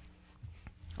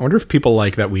 I wonder if people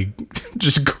like that we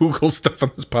just Google stuff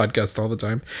on this podcast all the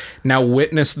time. Now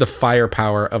witness the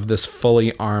firepower of this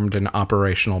fully armed and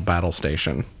operational battle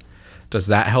station. Does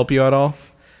that help you at all?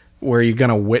 Were you going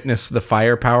to witness the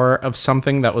firepower of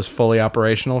something that was fully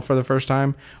operational for the first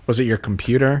time? Was it your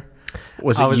computer?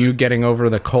 Was it you getting over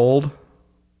the cold?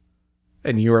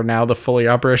 And you are now the fully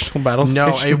operational battle station?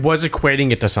 No, it was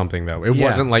equating it to something, though. It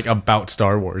wasn't like about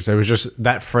Star Wars. It was just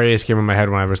that phrase came in my head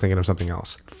when I was thinking of something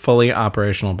else. Fully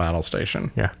operational battle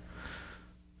station. Yeah.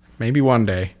 Maybe one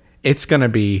day. It's going to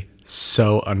be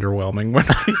so underwhelming when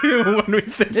we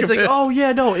think It's of like, it. oh,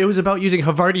 yeah, no, it was about using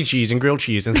Havarti cheese and grilled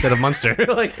cheese instead of Munster.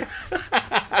 Like,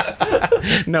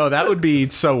 No, that would be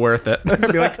so worth it.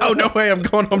 I'd be like, oh, no way, I'm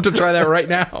going home to try that right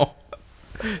now.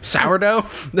 Sourdough?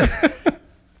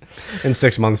 in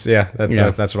 6 months, that's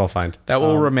what I'll find. That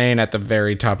will remain at the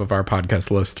very top of our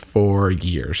podcast list for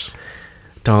years.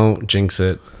 Don't jinx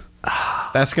it.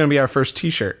 That's going to be our first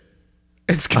t-shirt.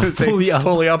 It's going to say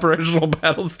fully operational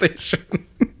battle station.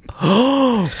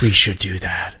 We should do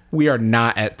that. We are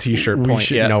not at t-shirt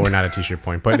point yet. No, we're not at t-shirt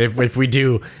point. But if we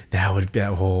do,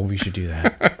 we should do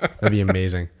that. That'd be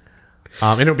amazing.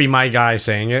 It'll be my guy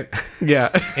saying it.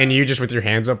 Yeah. And you just with your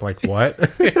hands up like, what?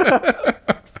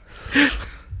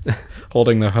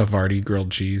 Holding the Havarti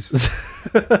grilled cheese.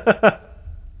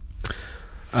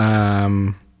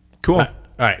 Cool.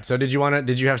 All right. So did you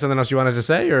have something else you wanted to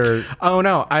say, or? Oh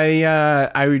no,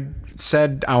 I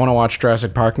said I want to watch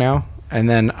Jurassic Park now, and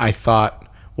then I thought,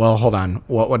 well, hold on,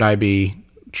 what would I be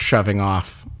shoving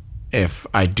off if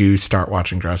I do start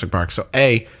watching Jurassic Park? So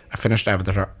I finished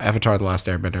Avatar: The Last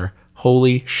Airbender.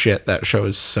 Holy shit, that show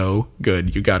is so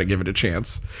good. You got to give it a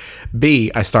chance.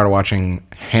 B, I started watching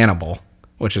Hannibal,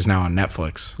 which is now on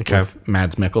Netflix. Okay. With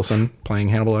Mads Mikkelsen playing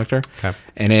Hannibal Lecter. Okay.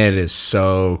 And it is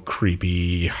so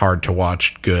creepy, hard to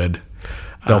watch, good.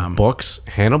 The books,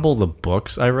 Hannibal, the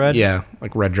books I read. Yeah,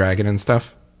 like Red Dragon and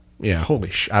stuff. Yeah.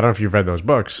 Holy I don't know if you've read those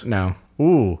books. No.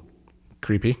 Ooh.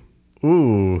 Creepy.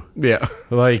 Ooh. Yeah.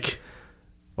 Like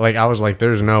I was like,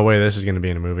 there's no way this is gonna be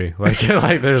in a movie. Like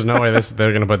there's no way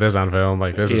they're gonna put this on film.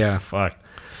 Like this is fucked.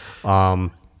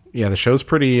 Yeah, the show's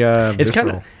pretty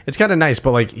visceral. It's kind of nice,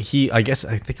 but like I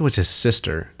think it was his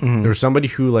sister. Mm-hmm. There was somebody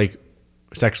who like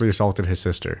sexually assaulted his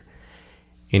sister,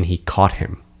 and he caught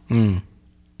him,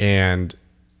 and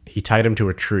he tied him to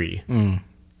a tree.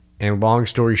 And long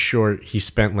story short, he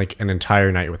spent like an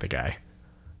entire night with the guy,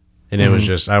 and it was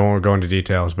just, I won't go into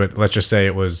details, but let's just say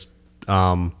it was.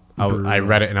 I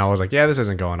read it and I was like, yeah, this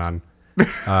isn't going on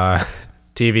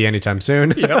TV anytime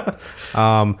soon. Yep.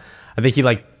 I think he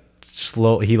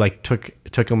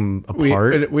took him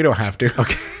apart. We don't have to.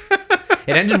 Okay.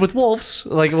 It ended with wolves.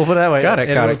 Like, we'll put it that way. Got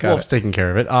it. Wolves taking care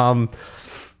of it.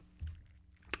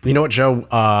 You know what show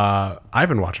I've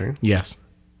been watching? Yes.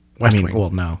 West Wing. Well,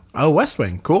 no. Oh, West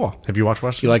Wing. Cool. Have you watched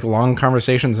West Wing? You like long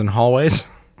conversations in hallways?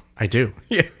 I do.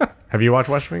 Yeah. Have you watched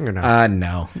West Wing or not?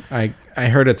 No. I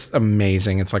heard it's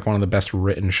amazing. It's like one of the best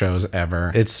written shows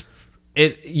ever.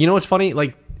 You know what's funny?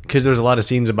 Like, because there's a lot of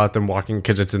scenes about them walking,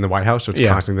 because it's in the White House, so it's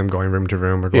constantly them going room to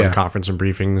room or going to conference and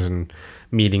briefings and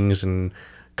meetings and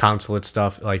consulate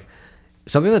stuff. Like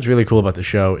something that's really cool about the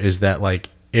show is that like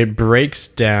it breaks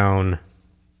down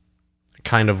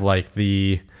kind of like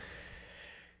it's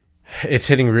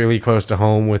hitting really close to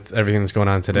home with everything that's going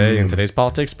on today in today's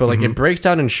politics, but like it breaks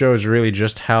down and shows really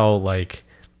just how like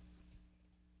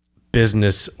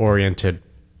business oriented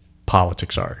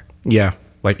politics are. Yeah.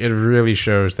 Like it really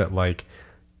shows that like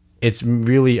it's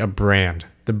really a brand.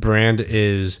 The brand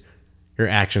is your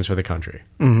actions for the country.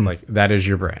 Like that is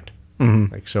your brand.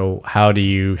 Like, so how do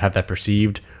you have that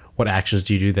perceived? What actions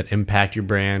do you do that impact your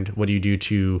brand? What do you do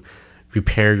to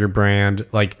repair your brand?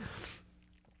 Like,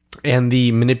 and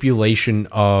the manipulation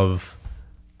of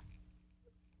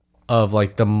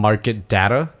like the market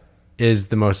data is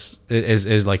the most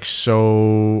is like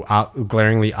so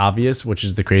glaringly obvious, which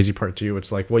is the crazy part too.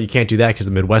 It's like, well, you can't do that because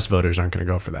the Midwest voters aren't going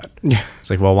to go for that. Yeah. It's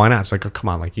like, well, why not? It's like, oh, come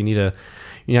on, like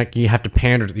you have to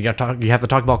pander. You have to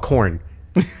talk about corn.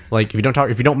 Like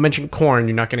if you don't mention corn,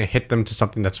 you're not going to hit them to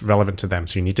something that's relevant to them.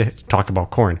 So you need to talk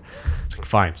about corn. It's like,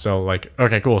 fine. So like,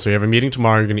 okay, cool. So you have a meeting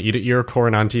tomorrow. You're going to eat at your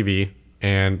corn on TV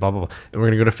and blah, blah, blah. Then we're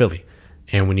going to go to Philly.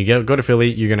 And when you go to Philly,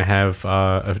 you're gonna have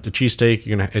a cheesesteak.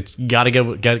 You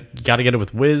gotta get it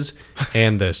with whiz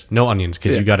and this, no onions,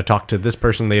 because you got to talk to this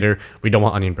person later. We don't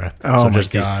want onion breath. Oh my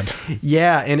God.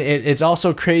 Yeah, and it's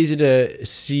also crazy to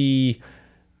see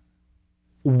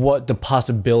what the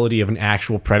possibility of an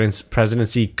actual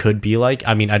presidency could be like.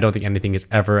 I mean, I don't think anything is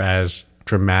ever as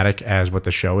dramatic as what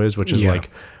the show is, which is like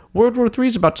World War III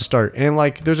is about to start, and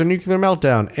like there's a nuclear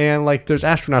meltdown, and like there's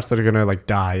astronauts that are gonna like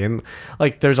die, and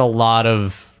like there's a lot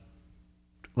of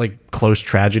like close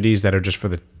tragedies that are just for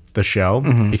the show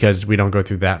because we don't go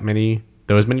through those many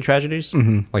tragedies,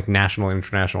 like national and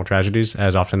international tragedies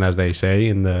as often as they say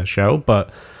in the show.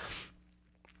 But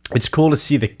it's cool to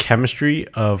see the chemistry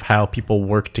of how people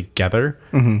work together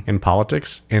in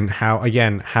politics, and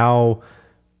how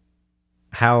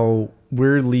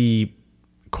weirdly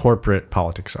corporate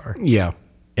politics are. Yeah.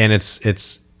 And it's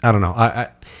I don't know.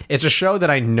 It's a show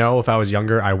that I know if I was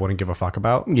younger I wouldn't give a fuck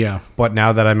about. Yeah. But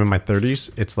now that I'm in my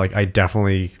 30s, it's like I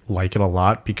definitely like it a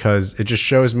lot because it just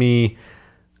shows me.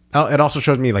 It also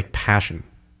shows me like passion.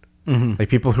 Like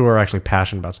people who are actually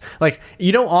passionate about. Like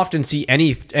you don't often see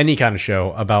any kind of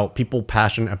show about people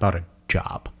passionate about a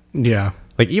job. Yeah.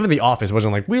 Like even The Office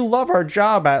wasn't like, we love our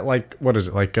job at like, what is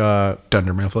it, like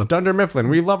Dunder Mifflin. Dunder Mifflin.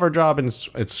 We love our job in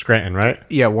it's Scranton, right?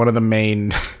 Yeah, one of the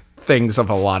main things of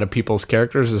a lot of people's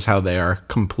characters is how they are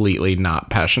completely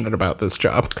not passionate about this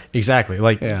job. Exactly.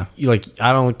 Like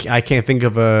I can't think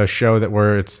of a show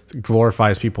where it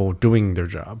glorifies people doing their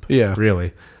job. Yeah.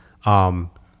 Really.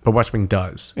 But West Wing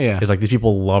does. Yeah. It's like these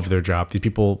people love their job. These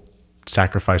people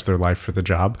sacrifice their life for the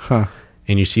job. Huh.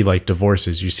 And you see like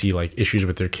divorces, you see like issues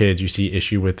with their kids, you see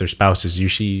issue with their spouses, you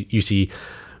see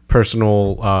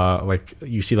personal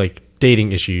you see like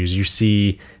dating issues, you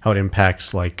see how it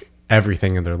impacts like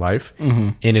everything in their life.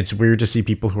 And it's weird to see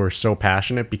people who are so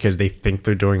passionate because they think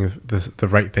they're doing the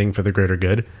right thing for the greater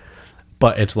good,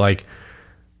 but it's like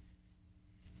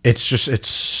it's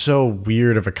so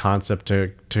weird of a concept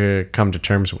to come to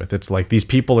terms with. It's like these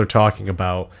people are talking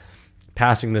about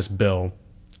passing this bill,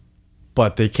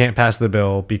 but they can't pass the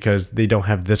bill because they don't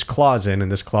have this clause in,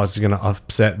 and this clause is going to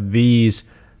upset these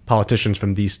politicians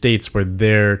from these states where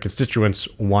their constituents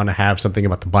want to have something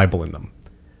about the Bible in them.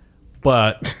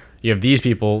 But you have these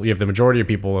people, you have the majority of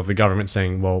people of the government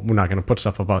saying, well, we're not going to put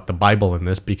stuff about the Bible in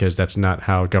this because that's not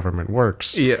how government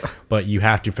works. Yeah. But you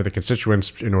have to for the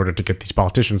constituents in order to get these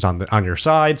politicians on your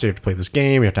side. So you have to play this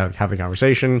game. You have to have the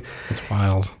conversation. It's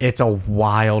wild. It's a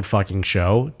wild fucking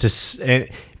show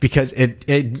because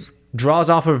it draws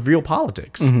off of real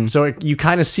politics. So you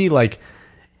kind of see like,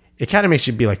 it kind of makes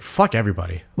you be like, fuck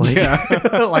everybody. Like,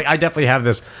 like I definitely have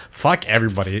this, fuck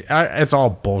everybody. It's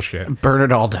all bullshit. Burn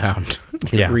it all down.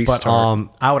 Yeah. Restart. But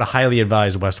I would highly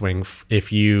advise West Wing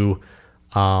if you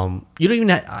don't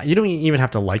even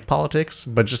have to like politics,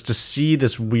 but just to see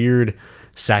this weird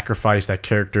sacrifice that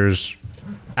characters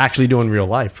actually do in real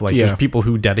life. Like there's people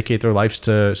who dedicate their lives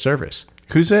to service.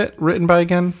 Who's it written by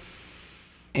again?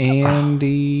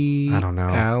 Andy. I don't know.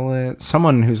 Allen.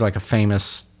 Someone who's like a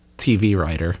famous TV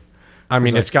writer. I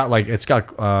mean, it's got a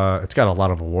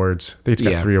lot of awards. I think it's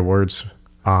got 3 awards.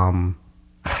 I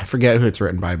forget who it's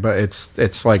written by, but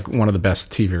it's like one of the best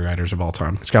TV writers of all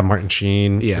time. It's got Martin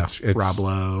Sheen. Yeah, it's Rob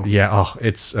Lowe. Yeah, oh,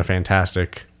 it's a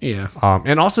fantastic. Yeah.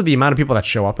 And also the amount of people that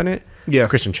show up in it. Yeah.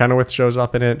 Kristen Chenoweth shows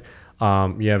up in it.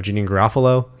 You have Janine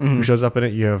Garofalo who shows up in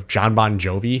it. You have John Bon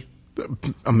Jovi.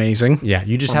 Amazing. Yeah,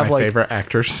 you just one have of my like favorite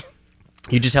actors.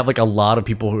 You just have like a lot of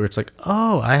people who it's like,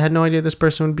 oh, I had no idea this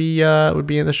person would be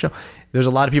in the show. There's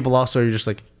a lot of people also you're just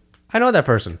like, I know that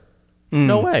person.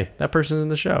 No way, that person's in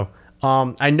the show.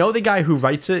 I know the guy who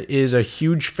writes it is a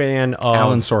huge fan of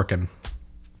Alan Sorkin.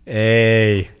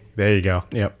 Hey, there you go.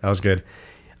 Yep. That was good.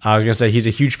 I was gonna say he's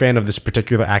a huge fan of this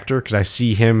particular actor because I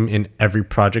see him in every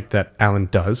project that Alan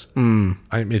does.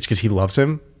 It's because he loves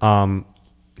him.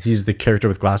 He's the character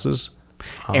with glasses.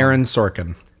 Aaron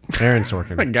Sorkin. Aaron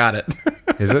Sorkin. I got it.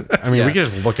 Is it? I mean, we can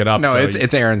just look it up. No, so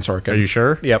it's Aaron Sorkin. Are you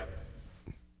sure? Yep.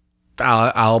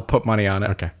 I'll put money on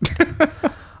it. Okay.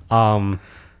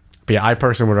 But yeah, I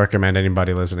personally would recommend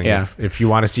anybody listening. Yeah. If you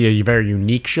want to see a very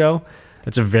unique show,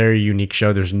 it's a very unique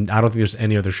show. I don't think there's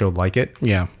any other show like it.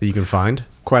 Yeah. That you can find.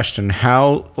 Question: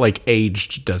 how like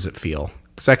aged does it feel?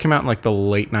 Because that came out in like the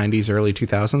late '90s, early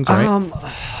 2000s, right?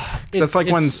 'Cause that's like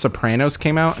when Sopranos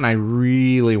came out, and I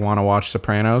really want to watch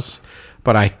Sopranos,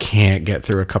 but I can't get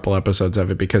through a couple episodes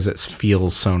of it because it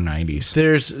feels so '90s.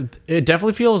 It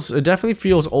definitely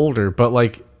feels older,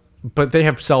 but they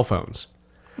have cell phones.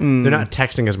 They're not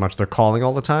texting as much. They're calling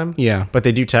all the time. Yeah. But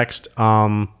they do text. They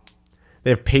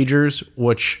have pagers,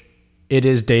 which it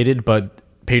is dated, but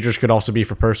pagers could also be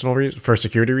for for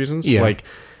security reasons. Yeah. Like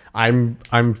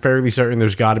I'm fairly certain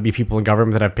there's got to be people in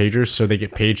government that have pagers, so they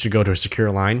get paged to go to a secure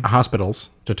line Hospitals.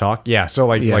 to talk. Yeah. So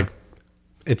like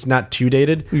it's not too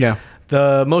dated. Yeah.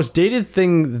 The most dated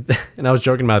thing, and I was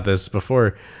joking about this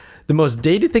before, the most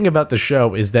dated thing about the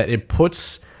show is that it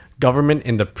puts government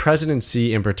and the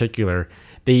presidency in particular,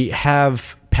 they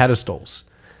have pedestals.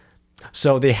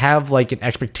 So they have like an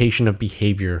expectation of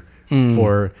behavior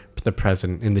for the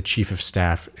president and the chief of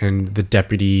staff and the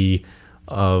deputy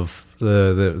of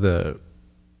the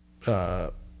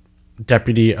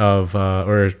deputy of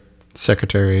or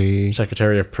secretary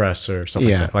of press or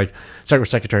something like that, like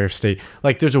secretary of state.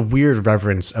 Like there's a weird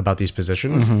reverence about these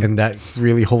positions, and that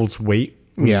really holds weight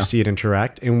when you see it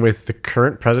interact. And with the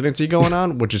current presidency going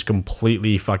on, which is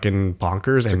completely fucking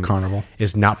bonkers and a carnival,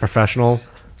 is not professional.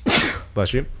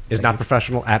 Bless you. Is not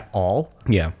professional at all.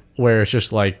 Yeah. Where it's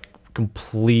just like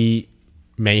complete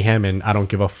mayhem, and I don't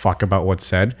give a fuck about what's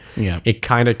said. Yeah. It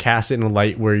kind of casts it in a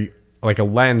light where, like a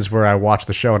lens where I watch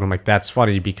the show and I'm like, that's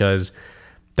funny because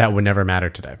that would never matter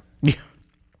today.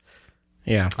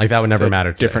 Yeah. Like that would never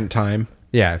matter today. Different time.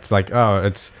 Yeah. It's like, oh,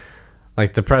 it's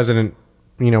like the president,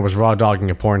 was raw dogging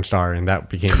a porn star, and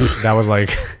that was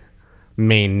like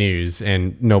main news,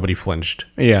 and nobody flinched.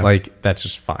 Yeah. Like that's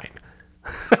just fine.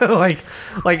 like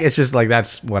it's just like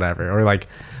that's whatever. Or like,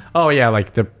 oh yeah,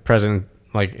 like the president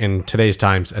like in today's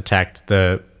times attacked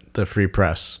the free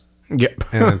press. Yep.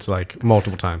 And it's like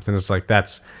multiple times, and it's like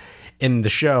that's in the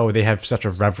show they have such a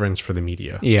reverence for the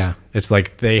media. Yeah. It's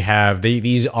like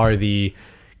these are the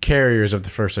carriers of the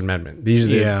First Amendment. These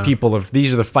are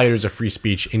these are the fighters of free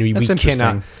speech, and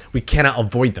we cannot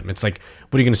avoid them. It's like,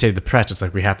 what are you going to say to the press? It's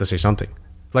like, we have to say something.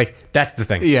 Like that's the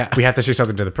thing. Yeah. We have to say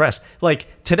something to the press. Like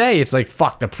today it's like,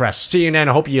 fuck the press. CNN,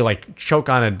 I hope you like choke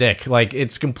on a dick. Like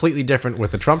it's completely different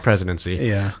with the Trump presidency.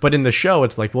 Yeah. But in the show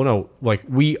it's like, well no, like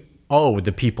we owe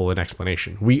the people an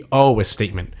explanation. We owe a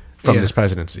statement from this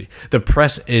presidency. The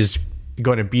press is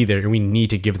going to be there, and we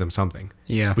need to give them something.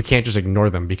 Yeah. We can't just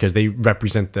ignore them because they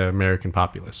represent the American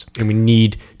populace, and we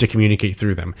need to communicate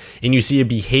through them. And you see a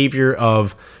behavior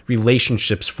of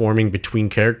relationships forming between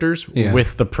characters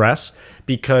with the press,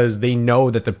 because they know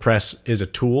that the press is a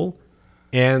tool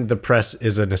and the press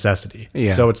is a necessity.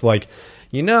 Yeah. So it's like,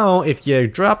 if you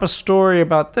drop a story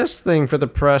about this thing for the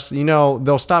press,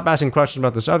 they'll stop asking questions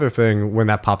about this other thing when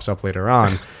that pops up later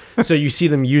on. So you see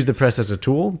them use the press as a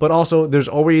tool, but also there's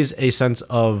always a sense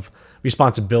of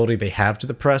responsibility they have to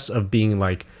the press of being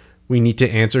like, we need to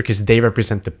answer because they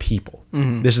represent the people.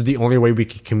 Mm-hmm. This is the only way we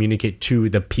can communicate to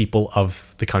the people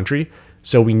of the country.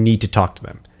 So we need to talk to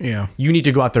them. Yeah. You need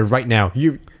to go out there right now.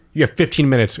 You have 15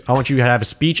 minutes. I want you to have a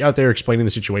speech out there explaining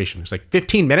the situation. It's like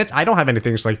 15 minutes? I don't have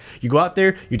anything. It's like you go out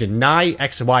there, you deny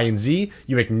X, Y, and Z,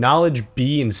 you acknowledge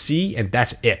B and C, and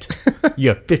that's it. You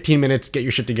have 15 minutes, get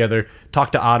your shit together,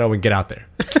 talk to Otto, and get out there.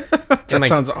 That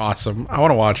sounds awesome. I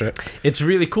want to watch it. It's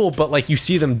really cool, but like you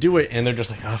see them do it, and they're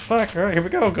just like, oh fuck, all right, here we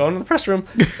go, going to the press room.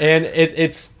 And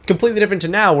it's completely different to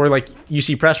now, where like you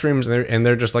see press rooms and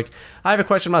they're just like, I have a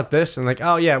question about this, and like,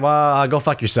 oh yeah, well, go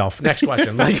fuck yourself. Next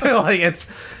question. like it's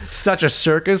such a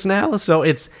circus now. So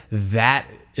that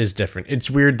is different. It's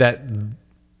weird that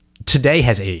today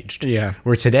has aged. Yeah.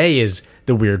 Where today is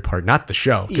the weird part, not the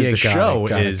show. Because the show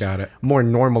is more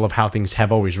normal of how things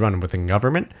have always run within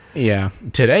government. Yeah.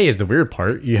 Today is the weird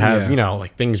part. You have,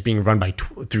 like things being run by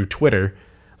through Twitter,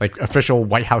 like official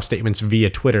White House statements via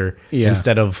Twitter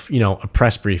instead of, a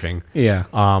press briefing. Yeah.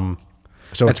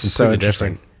 So it's completely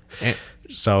different. And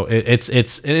so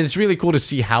it's really cool to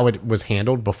see how it was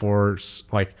handled before,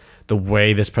 like the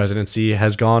way this presidency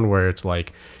has gone, where it's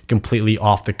like completely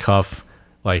off the cuff,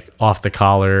 like off the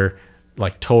collar,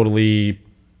 like totally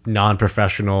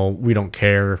non-professional, we don't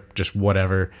care, just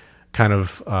whatever kind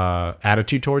of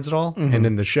attitude towards it all. And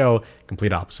in the show,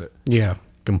 complete opposite. Yeah.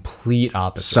 Complete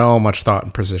opposite. So much thought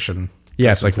and precision.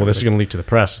 Yeah, it's like, well, this is going to leak to the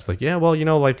press. It's like, yeah, well,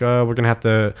 like we're gonna have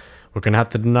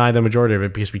to deny the majority of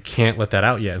it because we can't let that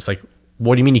out yet. It's like,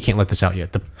 what do you mean you can't let this out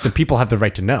yet? The people have the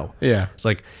right to know. Yeah. It's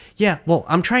like, yeah, well,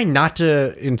 I'm trying not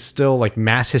to instill like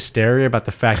mass hysteria about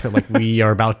the fact that like we are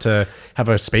about to have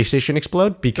a space station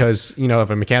explode because,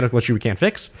 of a mechanical issue we can't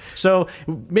fix. So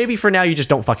maybe for now you just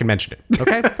don't fucking mention it.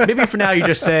 Okay. Maybe for now you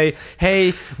just say,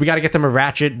 hey, we got to get them a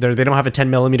ratchet. They don't have a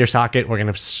 10mm socket.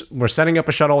 We're setting up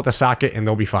a shuttle with a socket and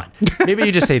they'll be fine. Maybe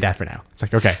you just say that for now. It's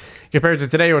like, okay. Compared to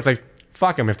today where it's like,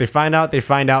 fuck them. If they find out, they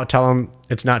find out. Tell them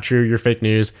it's not true. You're fake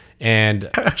news, and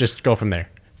just go from there.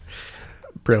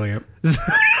 Brilliant.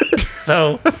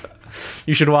 So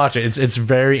you should watch it. It's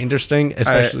very interesting,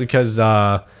 especially because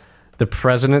the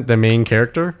president, the main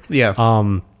character, Yeah.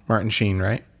 Martin Sheen,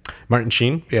 right? Martin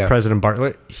Sheen, Yeah. President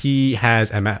Bartlett, he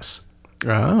has MS.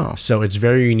 Oh. So it's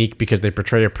very unique because they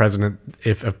portray a president.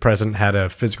 If a president had a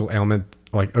physical ailment,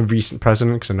 like a recent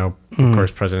president, because I know, of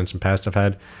course, presidents in past have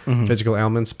had physical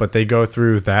ailments, but they go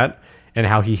through that and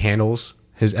how he handles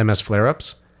his MS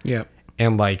flare-ups Yeah.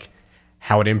 and like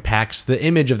how it impacts the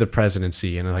image of the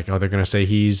presidency. And like, oh, they're going to say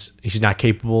he's not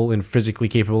capable and physically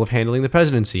capable of handling the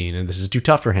presidency, and this is too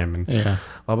tough for him, and Yeah.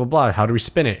 blah, blah, blah. How do we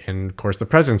spin it? And of course, the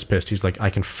president's pissed. He's like, I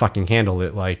can fucking handle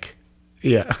it. Like,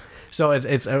 Yeah. so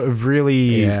it's a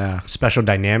really Yeah. special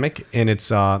dynamic, and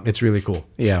it's really cool.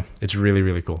 Yeah. It's really,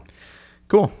 really cool.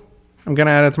 Cool. I'm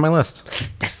gonna add it to my list.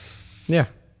 Yes. Yeah.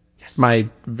 Yes. My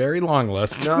very long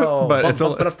list. No, but bump, it's a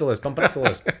bump it up list. the list. Bump it up the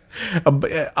list.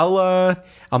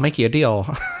 I'll make you a deal.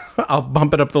 I'll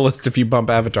bump it up the list if you bump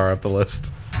Avatar up the list.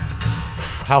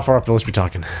 How far up the list we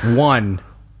talking? One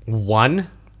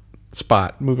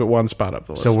Spot. Move it one spot up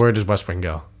the list. So where does West Wing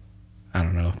go? I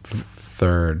don't know.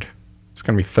 Third. It's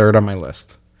gonna be third on my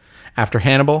list. After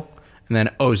Hannibal, and then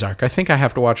Ozark. I think I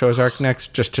have to watch Ozark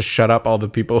next just to shut up all the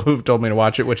people who've told me to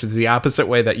watch it, which is the opposite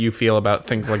way that you feel about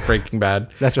things like Breaking Bad.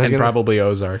 That's what I was and gonna- probably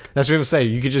Ozark. That's what I was going to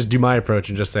say. You could just do my approach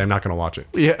and just say, I'm not going to watch it.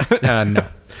 Yeah.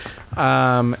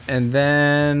 No. And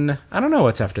then I don't know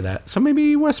what's after that. So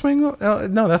maybe West Wing.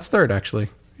 No, that's third actually.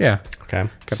 Yeah. Okay.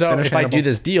 Gotta So finish if I do Hannibal.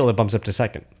 this deal, it bumps up to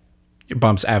second. It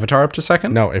bumps Avatar up to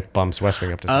second. No, it bumps West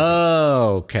Wing up to second.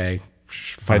 Oh, okay.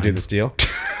 If I do this deal.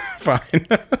 Fine.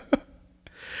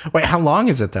 Wait, how long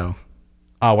is it though?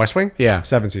 West Wing? Yeah.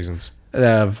 7 seasons.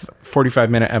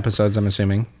 45-minute episodes, I'm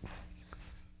assuming.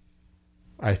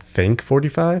 I think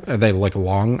 45. Are they like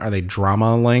long? Are they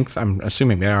drama length? I'm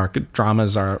assuming they are.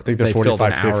 Dramas are. I think they're they filled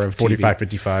 45, an hour of 45, TV.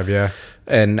 55, yeah.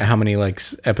 And how many like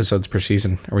episodes per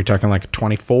season? Are we talking like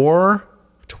 24?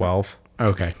 12.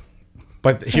 Okay.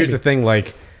 But here's the thing,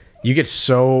 like, you get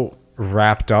so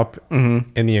wrapped up in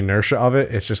the inertia of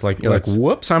it. It's just like, You're like,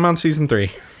 whoops, I'm on season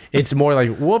 3. it's more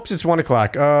like, whoops, it's 1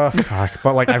 o'clock. Fuck.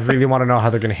 But like, I really want to know how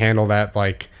they're going to handle that.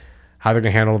 Like, how they're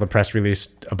going to handle the press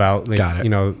release about, like, Got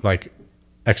it. Like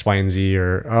X, Y, and Z,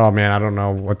 or, oh man, I don't know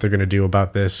what they're going to do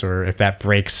about this, or if that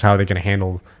breaks, how are they going to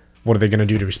handle, what are they going to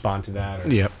do to respond to that?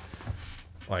 Or, Yep.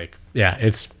 like, yeah,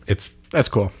 it's, That's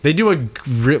cool. they do a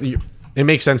really, it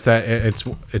makes sense that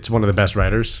it's one of the best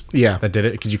writers Yeah. that did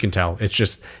it, because you can tell it's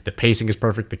just the pacing is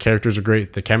perfect, the characters are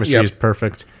great, the chemistry Yep. is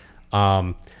perfect,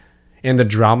 and the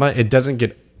drama, it doesn't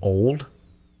get old.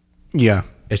 Yeah.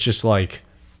 It's just like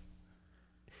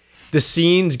the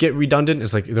scenes get redundant.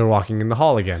 It's like they're walking in the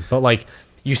hall again, but like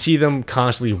you see them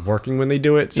constantly working when they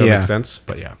do it, so it Yeah. makes sense.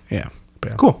 But yeah, Yeah.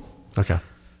 Yeah. Cool. okay,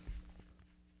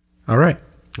 All right.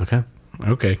 okay,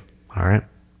 Okay. all right,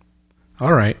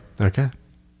 All right. okay,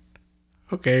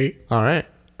 Okay. all right,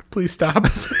 Please stop.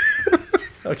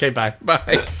 okay, bye.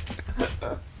 Bye.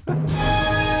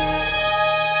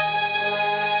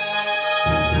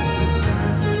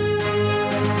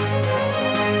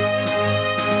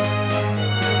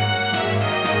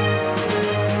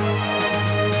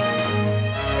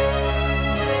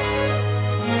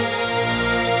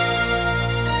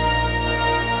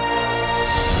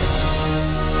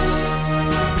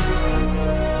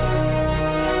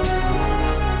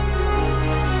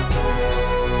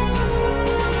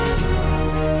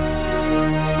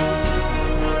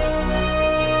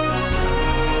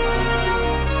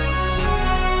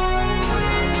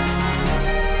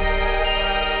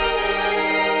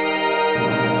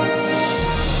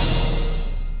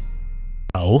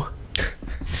 Oh,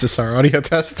 Is this our audio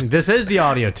test? this is the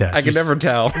audio test. I can never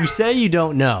tell. You say you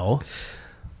don't know,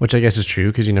 which I guess is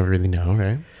true because you never really know,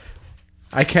 right?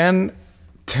 I can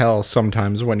tell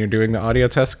sometimes when you're doing the audio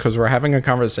test because we're having a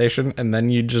conversation and then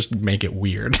you just make it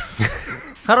weird.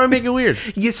 How do I make it weird?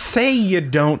 You say you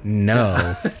don't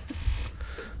know.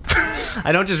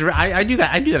 I don't just. I do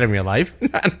that. I do that in real life.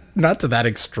 Not to that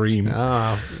extreme.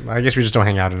 I guess we just don't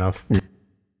hang out enough.